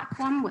black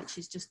one, which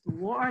is just the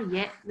water,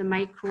 yet the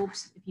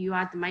microbes, if you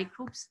add the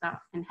microbes,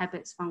 that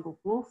inhibits fungal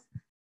growth.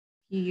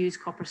 You use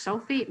copper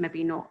sulfate,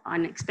 maybe not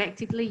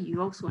unexpectedly,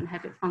 you also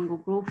inhibit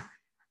fungal growth.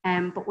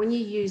 But when you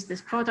use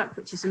this product,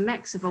 which is a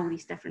mix of all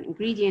these different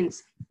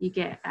ingredients, you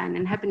get an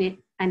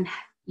inhibited, and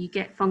you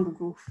get fungal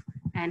growth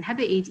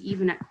inhibited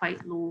even at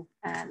quite low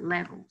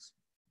levels.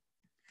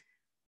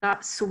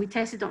 So we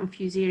tested it on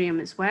Fusarium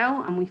as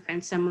well, and we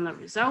found similar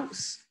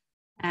results.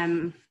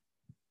 At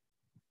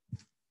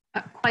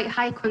quite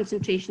high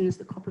concentrations,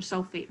 the copper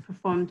sulfate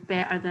performed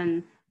better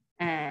than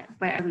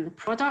better than the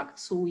product.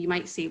 So you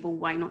might say, well,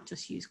 why not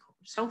just use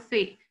copper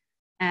sulfate?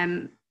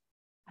 I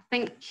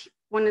think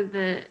one of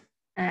the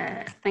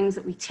things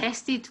that we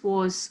tested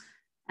was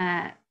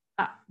at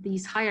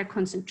these higher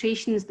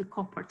concentrations, the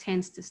copper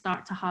tends to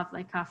start to have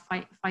like a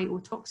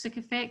phytotoxic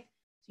effect.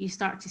 So you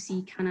start to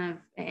see kind of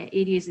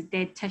areas of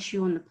dead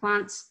tissue on the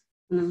plants,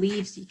 on the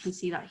leaves. You can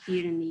see that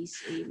here in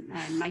these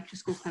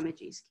microscope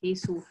images. Okay,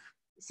 so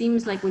it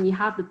seems like when you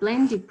have the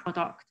blended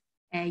product,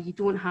 you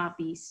don't have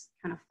these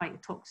kind of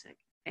phytotoxic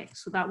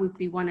effects. So that would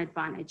be one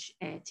advantage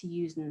to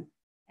using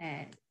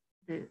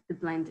the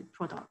blended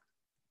product.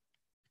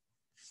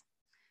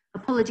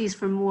 Apologies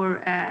for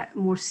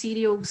more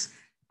cereals,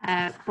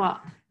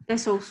 but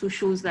this also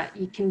shows that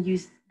you can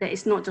use, that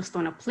it's not just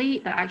on a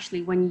plate, that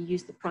actually when you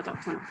use the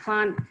product on a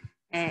plant,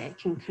 it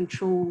can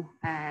control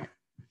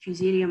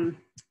Fusarium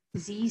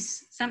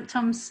disease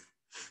symptoms.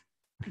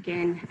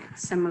 Again,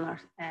 it's similar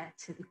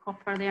to the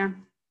copper there.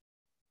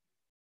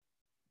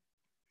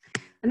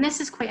 And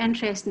this is quite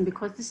interesting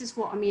because this is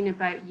what I mean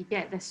about you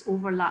get this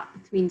overlap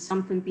between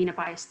something being a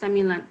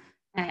biostimulant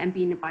and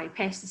being a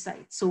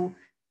biopesticide. So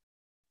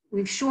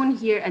we've shown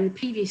here in the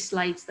previous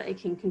slides that it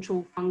can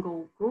control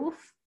fungal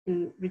growth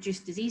and reduce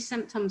disease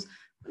symptoms.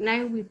 But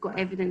now we've got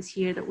evidence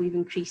here that we've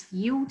increased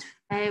yield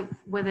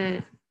with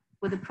a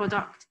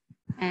product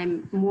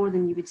more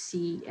than you would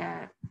see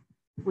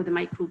with the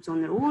microbes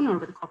on their own, or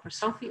with the copper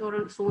sulfate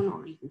on its own,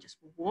 or even just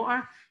with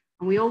water.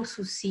 And we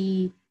also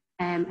see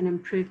an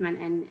improvement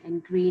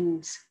in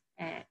grains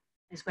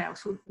as well.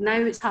 So now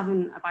it's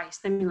having a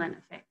biostimulant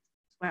effect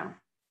as well.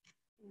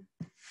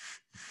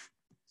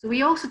 So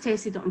we also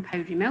tested it on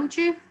powdery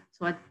mildew,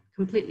 so a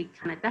completely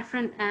kind of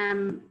different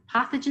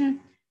pathogen.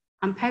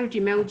 And powdery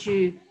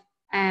mildew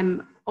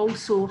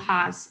also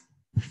has,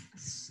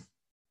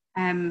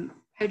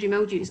 powdery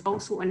mildew is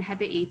also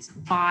inhibited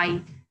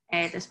by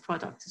this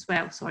product as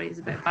well. Sorry, there's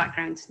a bit of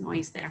background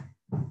noise there.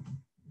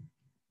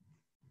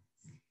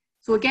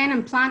 So again,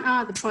 in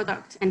Planta, the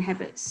product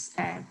inhibits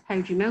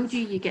powdery mildew.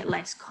 You get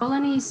less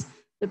colonies.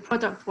 The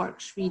product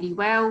works really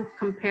well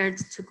compared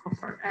to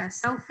copper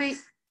sulfate.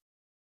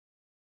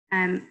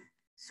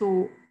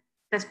 So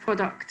this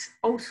product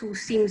also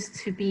seems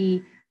to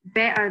be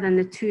better than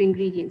the two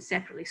ingredients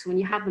separately. So when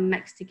you have them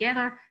mixed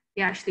together,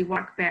 they actually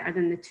work better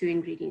than the two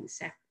ingredients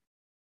separately.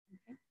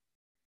 Okay.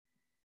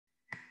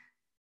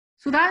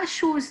 So that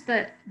shows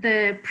that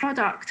the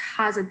product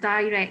has a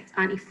direct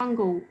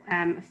antifungal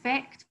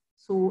effect.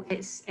 So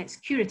it's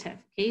curative,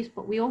 okay?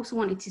 But we also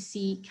wanted to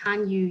see,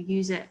 can you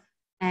use it,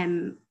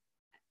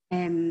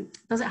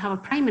 does it have a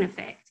priming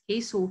effect?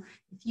 Okay, so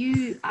if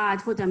you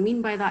add, what do I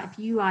mean by that? If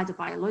you add a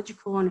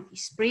biological on, if you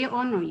spray it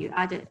on or you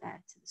add it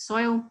to the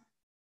soil,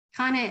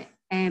 can it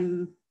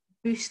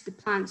boost the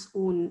plant's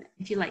own,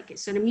 if you like,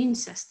 it's an immune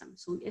system.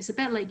 So it's a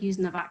bit like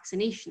using a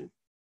vaccination.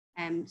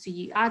 So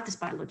you add this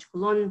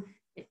biological on,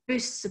 it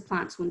boosts the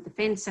plant's own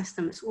defense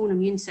system, its own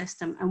immune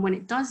system. And when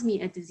it does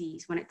meet a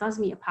disease, when it does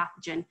meet a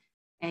pathogen,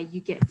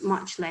 you get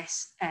much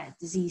less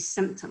disease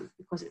symptoms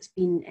because it's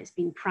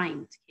been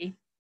primed, okay?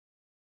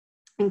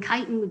 And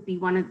chitin would be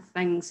one of the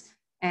things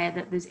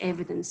that there's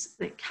evidence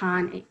that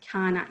it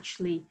can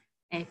actually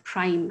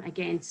prime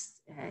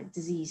against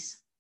disease.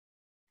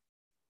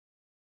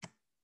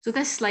 So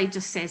this slide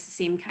just says the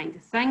same kind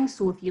of thing.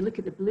 So if you look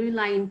at the blue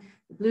line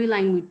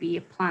would be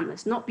a plant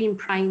that's not being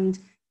primed.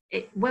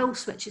 It will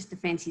switch its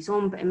defences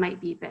on, but it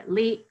might be a bit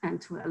late and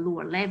to a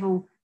lower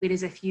level.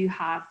 Whereas if you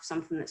have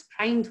something that's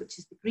primed, which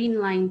is the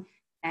green line,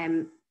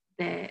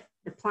 the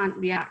plant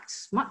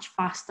reacts much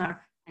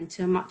faster and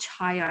to a much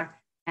higher,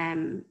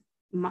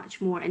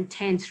 much more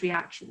intense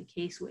reaction,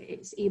 okay? So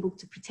it's able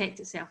to protect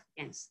itself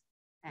against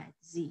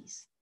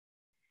disease.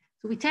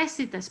 So we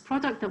tested this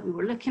product that we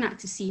were looking at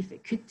to see if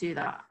it could do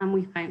that, and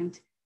we found,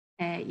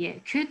 yeah,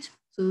 it could.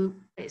 So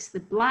it's the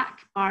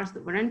black bars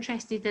that we're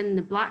interested in.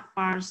 The black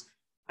bars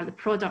are the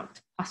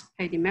product plus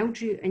powdery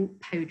mildew,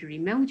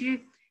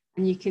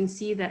 and you can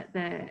see that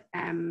the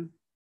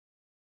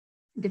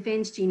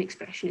defense gene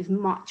expression is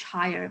much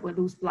higher with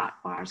those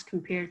black bars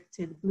compared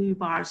to the blue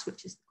bars,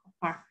 which is the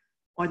copper,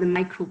 or the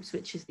microbes,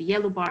 which is the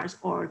yellow bars,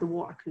 or the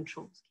water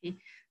controls. Okay,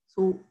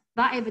 so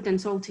that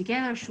evidence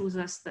altogether shows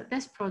us that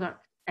this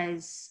product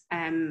is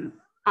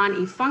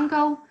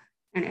antifungal,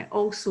 and it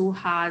also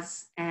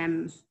has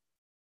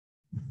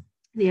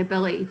the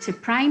ability to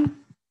prime.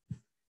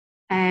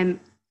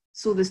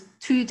 So there's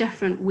two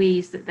different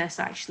ways that this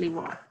actually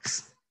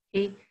works.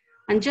 Okay,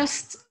 and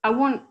just I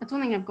don't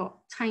think I've got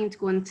time to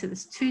go into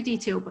this too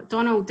detail, but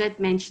Donald did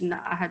mention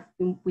that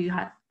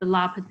the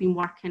lab had been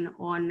working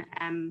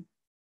on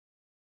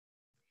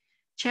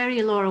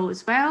cherry laurel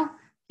as well.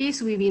 Okay,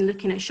 so we've been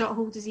looking at shot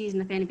hole disease,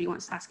 and if anybody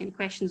wants to ask any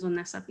questions on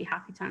this, I'd be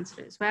happy to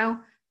answer it as well.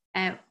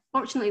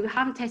 Fortunately, we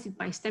haven't tested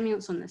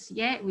biostimulants on this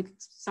yet.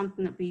 It's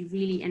something that we're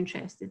really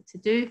interested to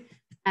do,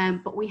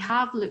 but we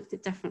have looked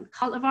at different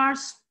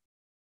cultivars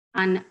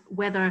and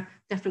whether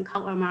different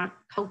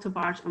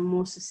cultivars are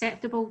more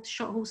susceptible to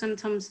shot hole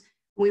symptoms.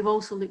 We've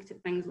also looked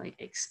at things like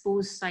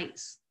exposed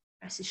sites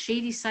versus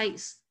shady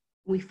sites.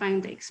 We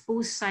found that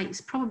exposed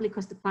sites, probably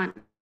because the plant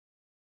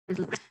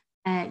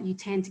you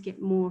tend to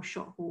get more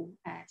shot hole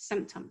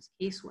symptoms.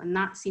 Okay, so, and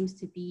that seems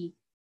to be,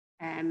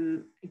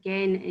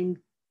 again,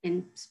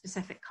 in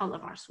specific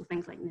cultivars, so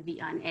things like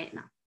Navita and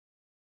Etna.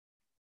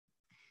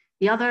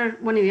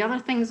 One of the other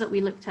things that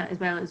we looked at as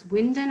well is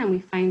wounding, and we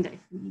found that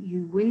if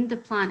you wound the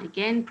plant,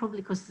 again,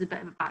 probably because there's a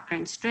bit of a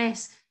background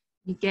stress,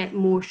 you get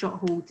more shot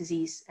hole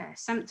disease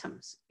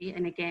symptoms. Okay?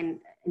 And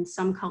again, in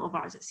some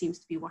cultivars, it seems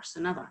to be worse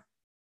than others.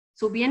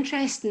 So it'll be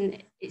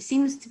interesting. It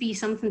seems to be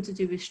something to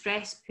do with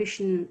stress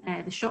pushing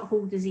the shot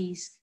hole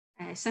disease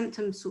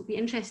symptoms. So it'll be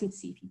interesting to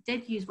see if you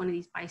did use one of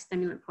these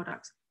biostimulant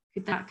products,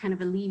 could that kind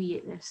of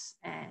alleviate this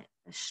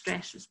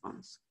stress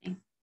response? Okay?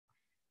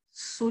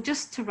 So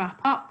just to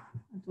wrap up,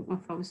 I don't know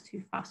if I was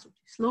too fast or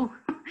too slow.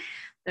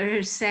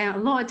 There's a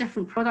lot of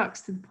different products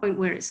to the point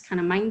where it's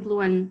kind of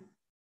mind-blowing.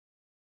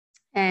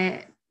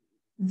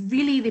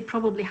 Really, they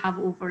probably have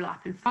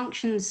overlapping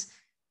functions.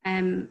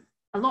 A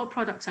lot of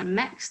products are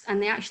mixed,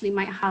 and they actually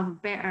might have a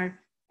better,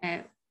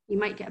 you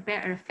might get a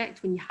better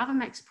effect when you have a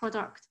mixed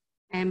product.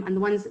 And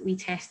the ones that we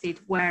tested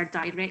were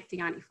directly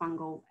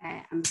antifungal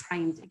and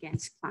primed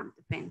against plant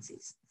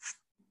defenses.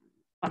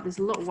 But there's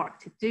a lot of work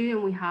to do,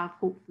 and we have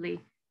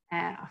hopefully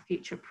a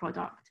future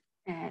product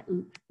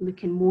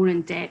looking more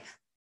in depth,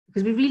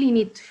 because we really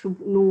need to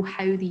know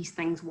how these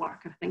things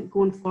work. I think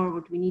going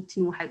forward, we need to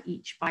know how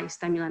each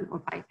biostimulant or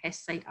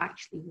biopesticide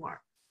actually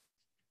works.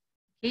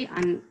 Okay,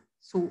 and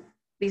so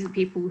these are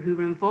people who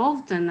were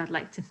involved, and I'd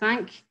like to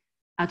thank.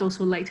 I'd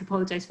also like to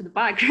apologise for the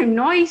background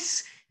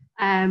noise,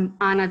 and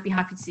I'd be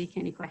happy to take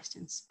any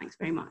questions. Thanks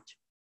very much.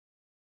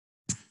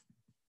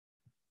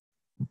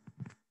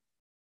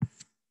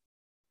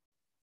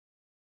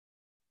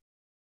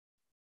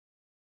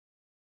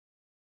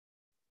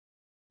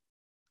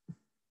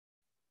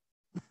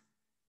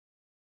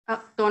 Oh,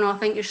 Donald, I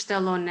think you're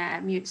still on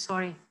mute,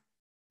 sorry.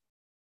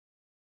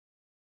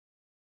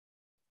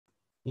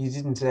 You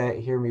didn't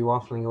hear me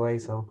waffling away,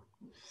 so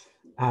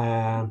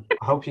I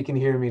hope you can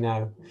hear me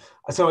now.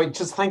 So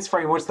just thanks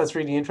very much, that's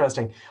really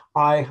interesting.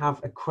 I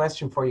have a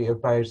question for you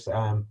about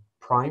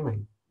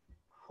priming.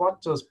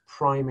 What does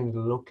priming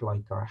look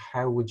like, or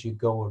how would you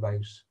go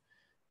about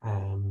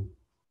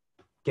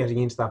getting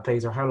into that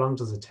phase, or how long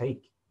does it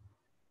take?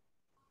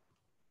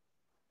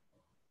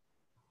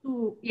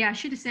 So yeah, I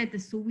should have said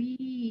this. So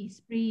we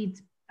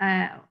sprayed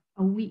a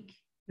week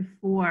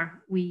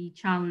before we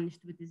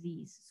challenged with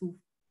disease. So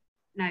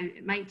now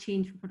it might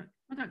change from product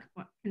to product,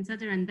 but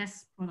considering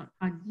this product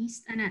had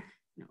yeast in it,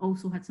 and it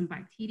also had some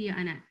bacteria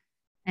in it,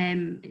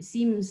 it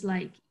seems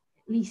like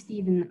at least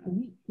even a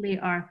week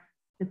later,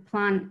 the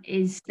plant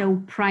is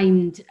still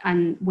primed.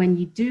 And when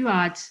you do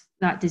add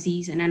that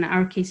disease, and in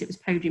our case it was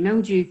powdery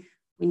mildew,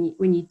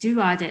 when you do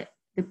add it,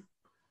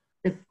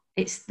 the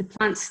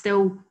plant's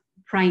still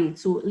primed.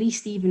 So at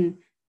least even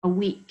a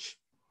week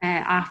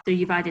after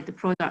you've added the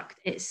product,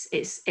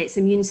 its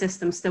immune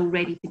system still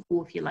ready to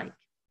go, if you like.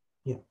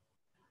 Yeah.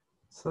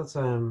 So that's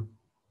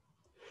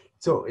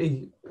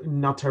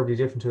not terribly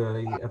different to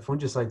a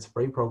fungicide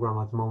spray program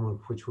at the moment,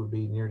 which would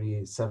be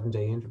nearly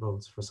 7-day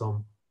intervals for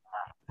some,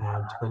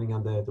 depending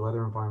on the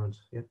weather environment.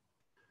 Yeah.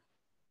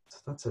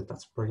 So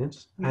that's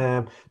brilliant.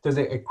 Yeah. There's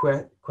a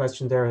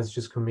question there has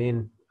just come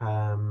in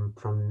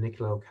from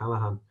Nicola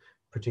O'Callaghan,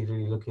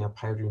 particularly looking at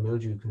powdery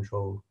mildew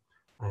control,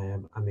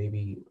 and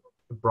maybe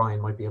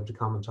Brian might be able to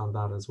comment on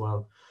that as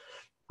well.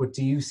 But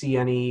do you see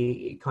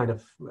any kind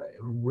of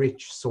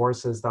rich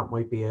sources that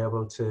might be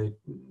able to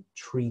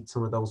treat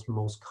some of those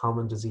most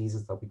common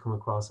diseases that we come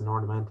across in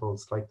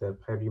ornamentals, like the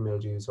powdery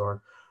mildews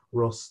or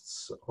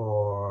rusts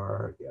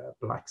or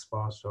black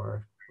spot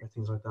or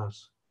things like that?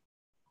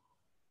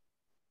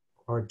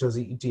 Or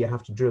do you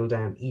have to drill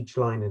down each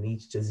line and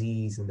each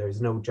disease, and there's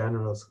no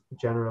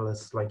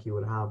generalists like you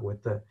would have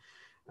with the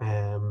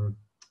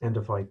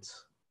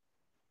endophytes?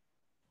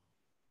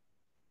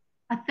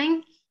 I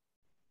think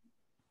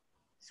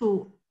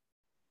so.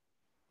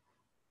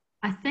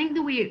 I think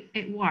the way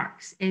it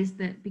works is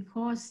that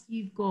because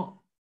you've got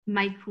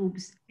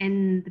microbes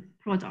in the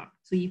product,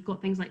 so you've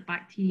got things like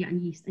bacteria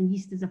and yeast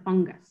is a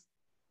fungus.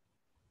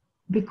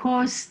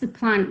 Because the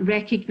plant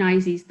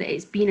recognizes that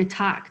it's been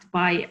attacked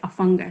by a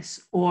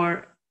fungus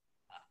or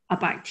a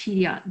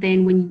bacteria,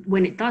 then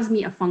when it does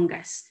meet a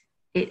fungus,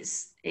 it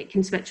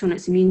can switch on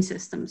its immune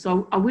system.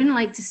 So I wouldn't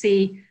like to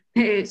say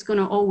that it's going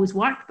to always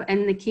work, but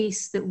in the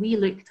case that we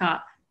looked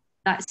at,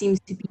 that seems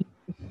to be,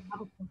 if you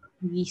have a product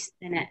with yeast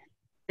in it,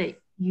 that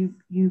you're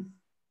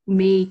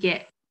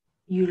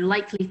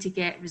likely to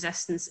get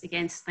resistance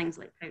against things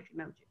like powdery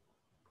mildew,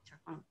 which are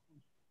fungal.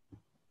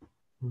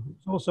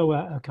 It's also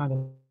a kind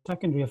of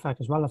secondary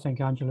effect as well, I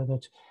think, Angela,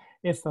 that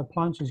if a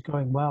plant is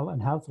growing well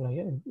and healthily,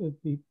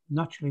 it'd be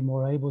naturally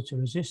more able to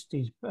resist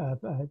these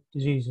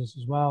diseases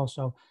as well.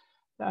 So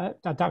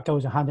that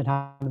goes hand in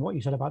hand with what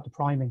you said about the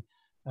priming.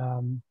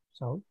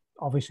 So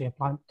obviously a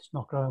plant that's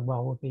not growing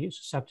well would be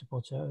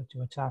susceptible to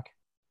attack.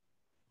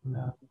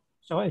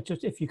 So it's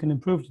just, if you can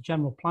improve the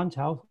general plant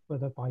health,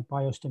 whether by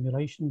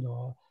biostimulation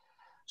or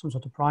some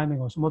sort of priming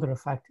or some other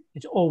effect,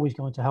 it's always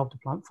going to help the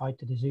plant fight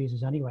the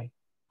diseases anyway.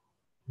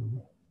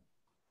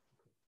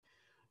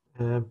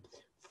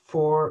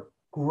 For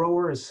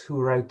growers who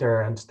are out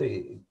there and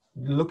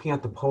looking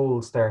at the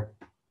polls there,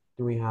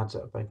 we had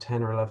about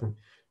 10 or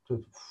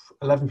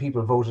 11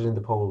 people voted in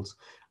the polls.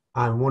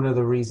 And one of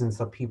the reasons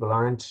that people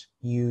aren't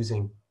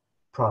using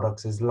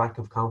products is lack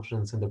of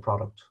confidence in the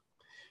product.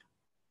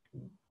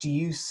 Do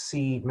you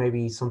see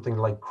maybe something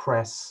like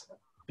Cress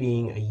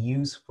being a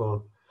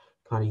useful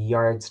kind of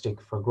yardstick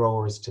for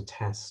growers to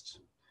test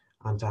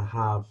and to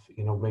have,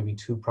 you know, maybe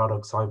two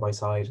products side by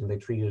side and they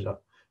treated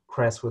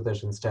Cress with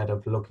it instead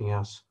of looking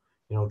at,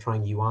 you know,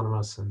 trying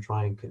Euonymus and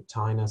trying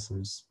Tinus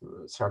and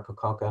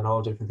Sarcococca and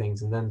all different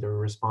things, and then they're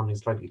responding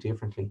slightly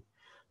differently?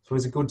 So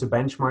is it good to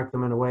benchmark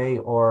them in a way,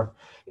 or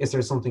is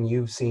there something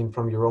you've seen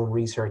from your own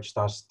research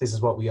that this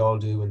is what we all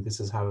do and this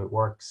is how it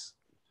works?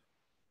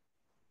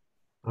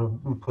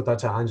 I'll put that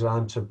to Angela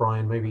and to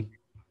Brian, maybe.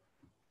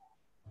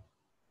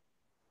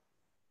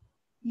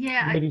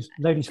 Yeah,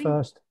 ladies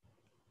first.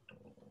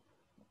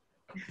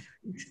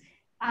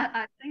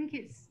 I think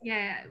it's,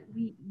 yeah,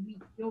 we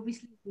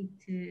obviously need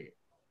to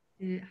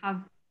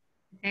have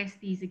test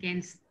these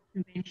against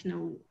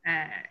conventional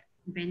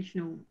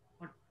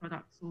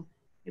products. So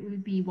it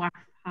would be worth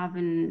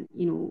having,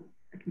 you know,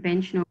 a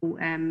conventional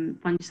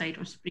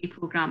fungicide or spray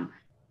program,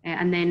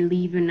 and then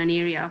leaving an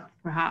area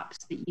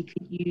perhaps that you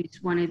could use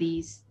one of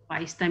these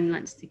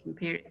biostimulants to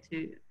compare it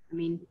to. I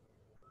mean,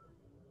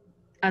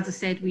 as I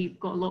said, we've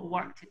got a lot of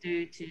work to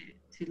do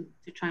to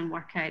try and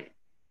work out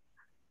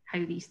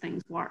how these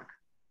things work.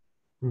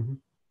 Mm-hmm.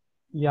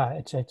 Yeah,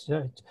 it's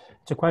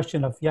a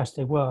question of, yes,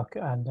 they work,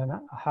 and then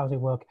how they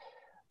work.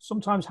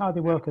 Sometimes how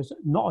they work is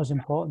not as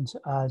important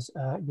as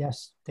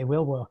yes, they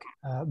will work.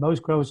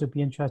 Most growers would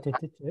be interested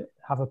to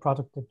have a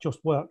product that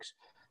just works.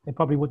 They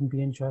probably wouldn't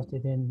be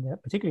interested in,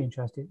 particularly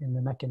interested in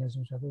the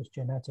mechanisms, whether it's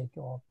genetic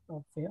or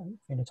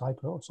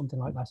phenotype or something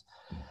like that.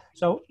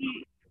 So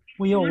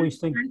we always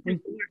think,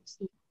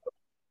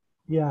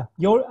 yeah,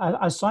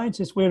 as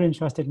scientists, we're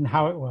interested in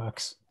how it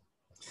works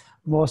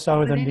more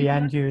so than the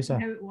end user.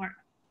 How it works.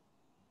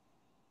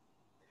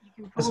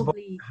 You can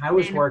probably how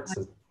it works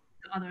is,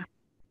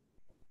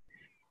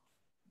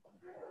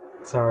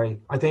 sorry,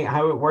 I think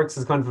how it works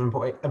is kind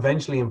of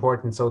eventually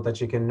important, so that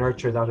you can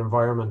nurture that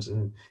environment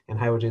and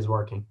how it is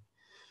working.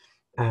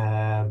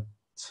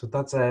 So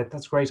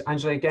that's great,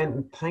 Angela.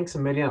 Again, thanks a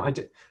million.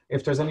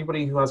 If there's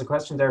anybody who has a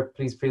question there,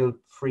 please feel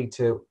free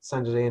to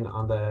send it in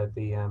on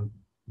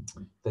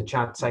the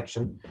chat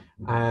section.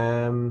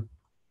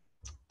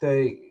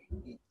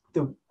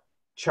 The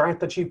chart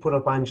that you put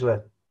up,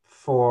 Angela,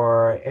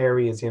 for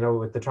areas, you know,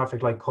 with the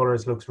traffic light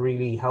colors looks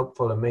really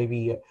helpful, and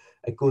maybe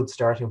a good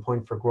starting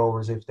point for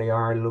growers if they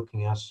are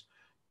looking at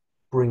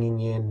bringing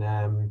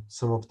in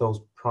some of those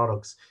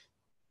products.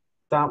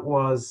 That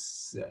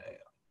was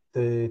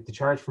the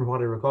chart, from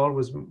what I recall,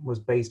 was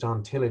based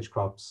on tillage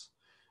crops.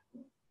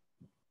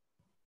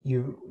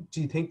 Do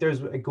you think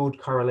there's a good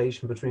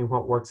correlation between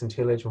what works in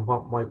tillage and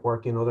what might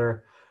work in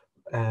other,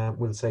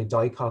 we'll say,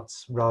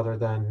 dicots rather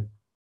than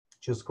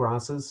just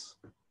grasses?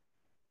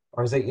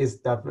 Or is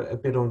that a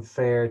bit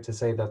unfair to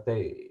say that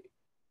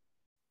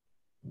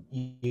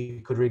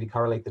you could really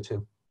correlate the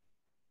two?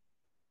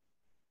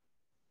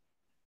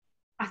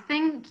 I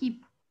think you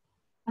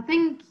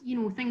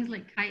know, things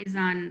like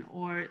chitosan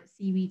or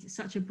seaweed is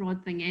such a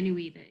broad thing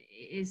anyway that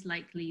it is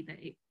likely that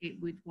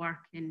it would work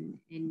in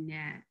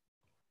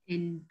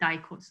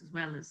dicots as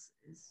well as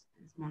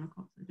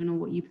monocots. I don't know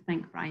what you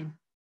think, Brian.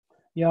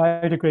 Yeah,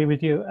 I'd agree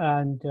with you,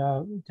 and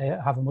they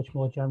have a much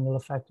more general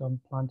effect on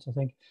plants, I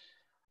think.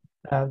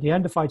 The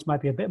endophytes might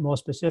be a bit more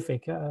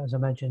specific, as I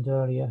mentioned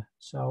earlier,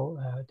 so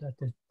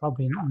there's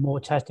probably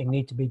more testing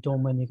need to be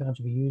done when you're going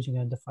to be using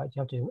endophytes.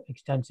 You have to do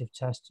extensive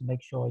tests to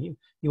make sure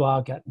you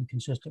are getting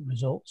consistent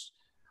results,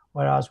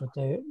 whereas with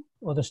the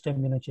other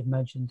stimulants you've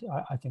mentioned,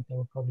 I think they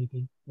will probably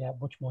be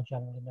much more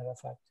general in their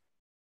effect.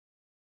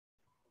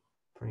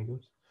 Very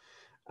good.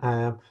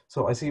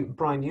 So I see,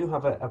 Brian, you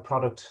have a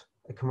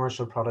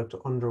commercial product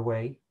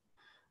underway.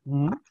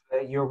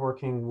 Mm-hmm. You're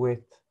working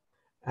with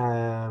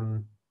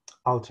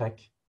Alltech,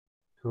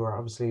 who are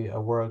obviously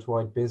a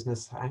worldwide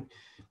business.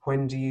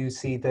 When do you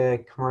see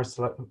the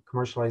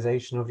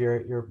commercialization of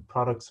your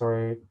products,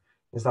 or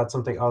is that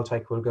something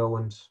Alltech will go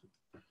and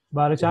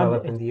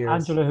develop in the years?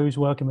 Angela who's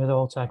working with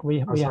Alltech.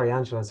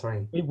 Angela,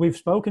 sorry. We've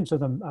spoken to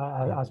them,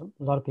 as a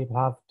lot of people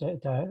have.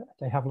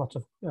 They have lots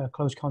of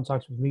close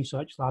contacts with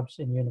research labs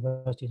in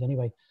universities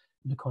anyway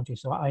in the country.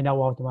 So I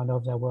know of them, I know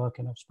of their work,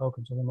 and I've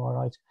spoken to them all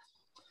right.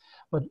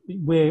 But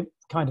we're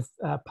kind of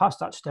past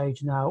that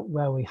stage now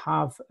where we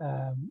have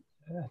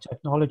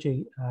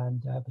technology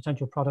and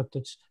potential product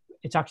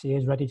it actually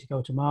is ready to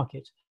go to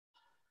market.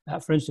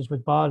 For instance,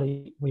 with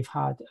barley, we're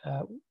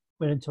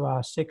into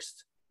our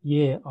 6th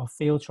year of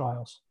field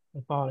trials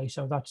with barley,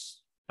 so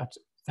that's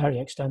very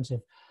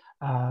extensive.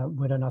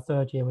 We're in our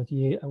 3rd year with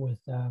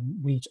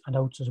wheat and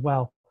oats as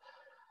well.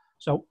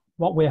 So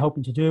what we're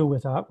hoping to do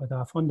with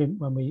our funding,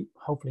 when we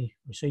hopefully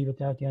receive it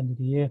there at the end of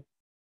the year,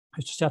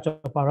 is to set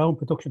up our own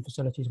production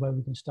facilities where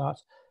we can start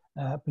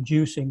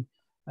producing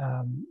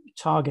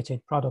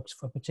targeted products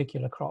for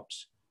particular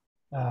crops.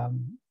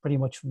 pretty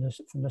much from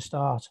the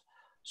start.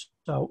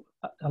 So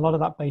a lot of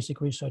that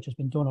basic research has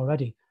been done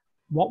already.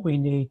 What we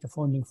need the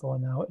funding for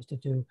now is to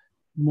do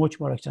much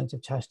more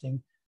extensive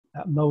testing,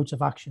 modes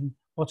of action,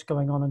 what's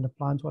going on in the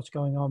plant, what's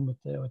going on with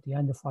the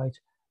endophyte,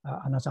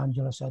 and as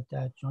Angela said,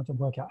 trying to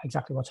work out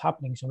exactly what's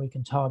happening so we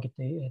can target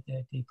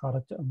the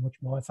product much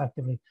more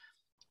effectively.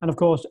 And of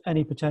course,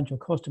 any potential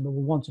customer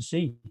will want to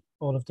see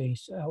all of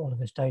this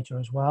data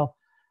as well.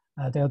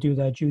 They'll do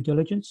their due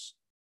diligence,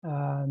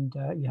 and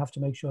you have to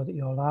make sure that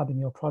your lab and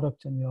your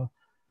product and your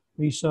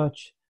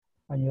research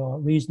and your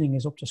reasoning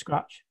is up to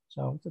scratch.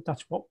 So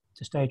that's what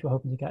the stage we're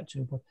hoping to get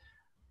to. But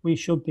we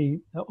should be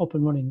up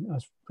and running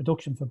as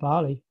production for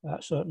barley,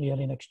 certainly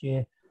early next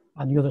year,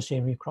 and the other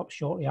cereal crops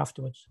shortly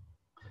afterwards.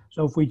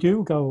 So if we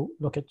do go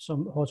look at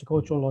some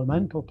horticultural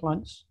ornamental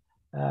plants,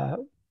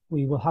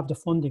 we will have the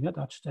funding at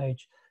that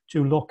stage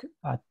to look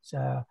at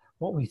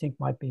what we think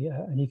might be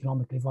an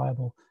economically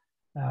viable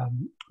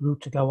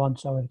route to go on.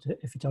 So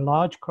if it's a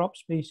large crop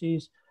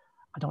species,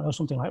 I don't know,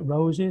 something like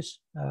roses,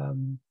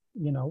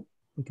 you know,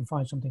 we can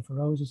find something for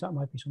roses. That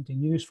might be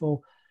something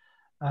useful.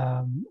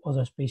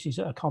 Other species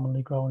that are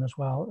commonly grown as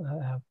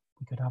well,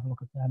 we could have a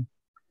look at them.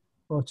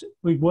 But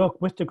we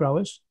work with the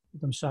growers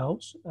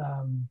themselves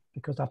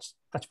because that's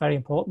very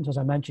important. As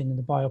I mentioned in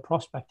the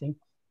bioprospecting,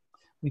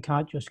 we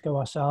can't just go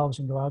ourselves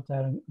and go out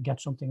there and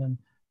get something and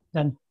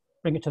then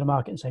bring it to the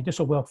market and say, this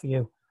will work for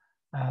you.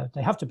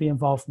 They have to be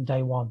involved from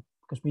day one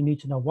because we need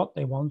to know what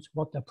they want,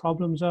 what their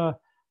problems are,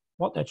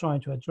 what they're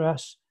trying to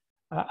address,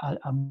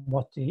 and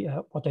what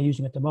they're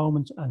using at the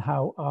moment, and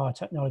how our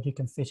technology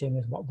can fit in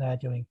with what they're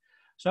doing.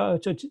 So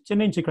it's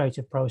an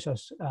integrated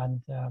process,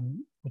 and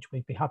which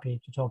we'd be happy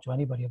to talk to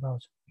anybody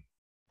about.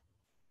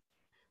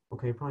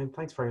 Okay, Brian,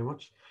 thanks very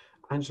much.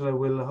 Angela,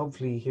 we'll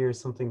hopefully hear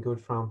something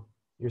good from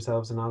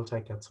yourselves in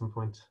Altec at some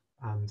point,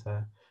 and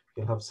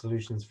you'll have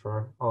solutions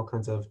for all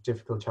kinds of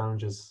difficult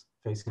challenges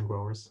facing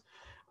growers.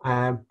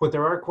 But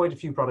there are quite a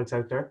few products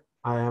out there,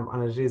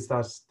 and it is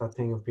that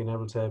thing of being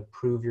able to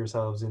prove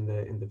yourselves in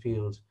the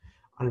field.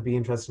 And it'd be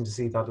interesting to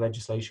see that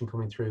legislation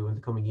coming through in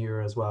the coming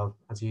year as well,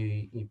 as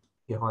you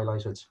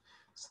highlighted.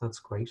 So that's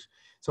great.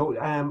 So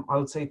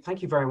I'll say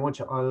thank you very much.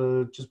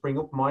 I'll just bring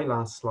up my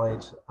last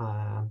slide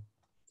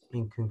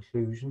in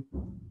conclusion,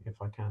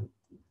 if I can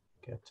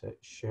get to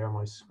share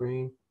my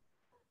screen.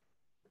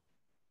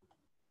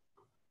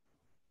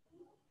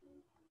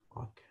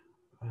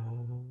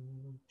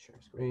 Share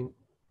screen.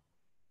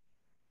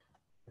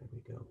 There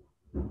we go.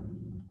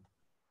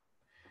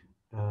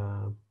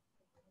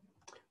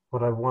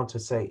 What I want to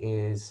say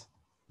is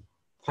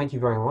thank you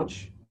very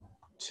much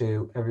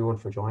to everyone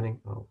for joining.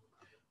 Oh,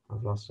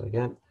 I've lost it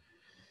again.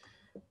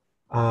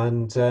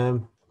 And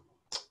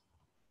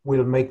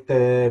we'll make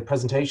the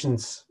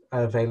presentations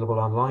available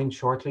online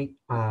shortly,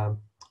 and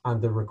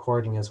the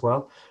recording as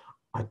well.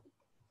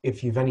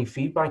 If you've any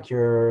feedback,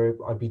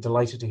 I'd be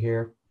delighted to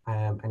hear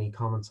any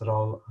comments at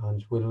all,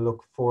 and we'll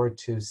look forward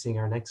to seeing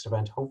our next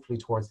event, hopefully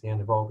towards the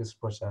end of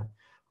August, but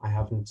I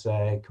haven't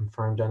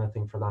confirmed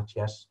anything for that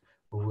yet.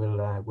 But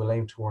we'll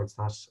aim towards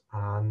that.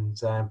 And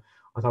I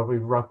thought we'd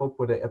wrap up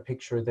with a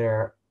picture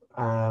there.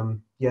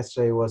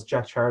 Yesterday was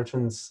Jack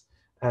Charlton's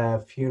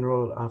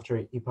funeral after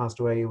he passed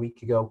away a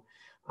week ago,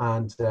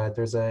 and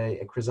there's a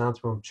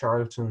chrysanthemum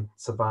Charlton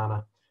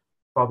Savannah.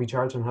 Bobby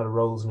Charlton had a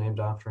rose named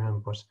after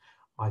him, but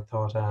I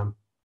thought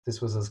this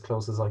was as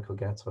close as I could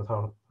get, so I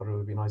thought it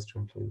would be nice to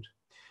include.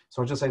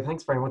 So I'll just say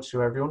thanks very much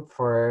to everyone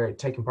for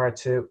taking part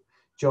to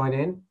join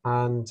in,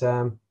 and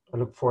I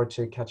look forward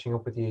to catching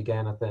up with you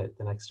again at the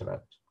next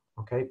event.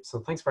 Okay, so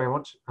thanks very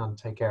much and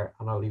take care,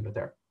 and I'll leave it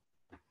there.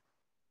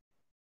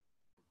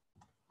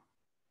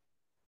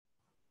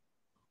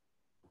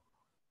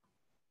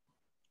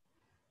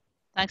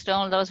 Thanks,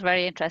 Donald. That was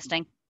very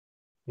interesting.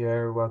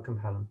 You're welcome,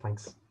 Helen.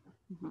 Thanks.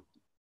 Mm-hmm.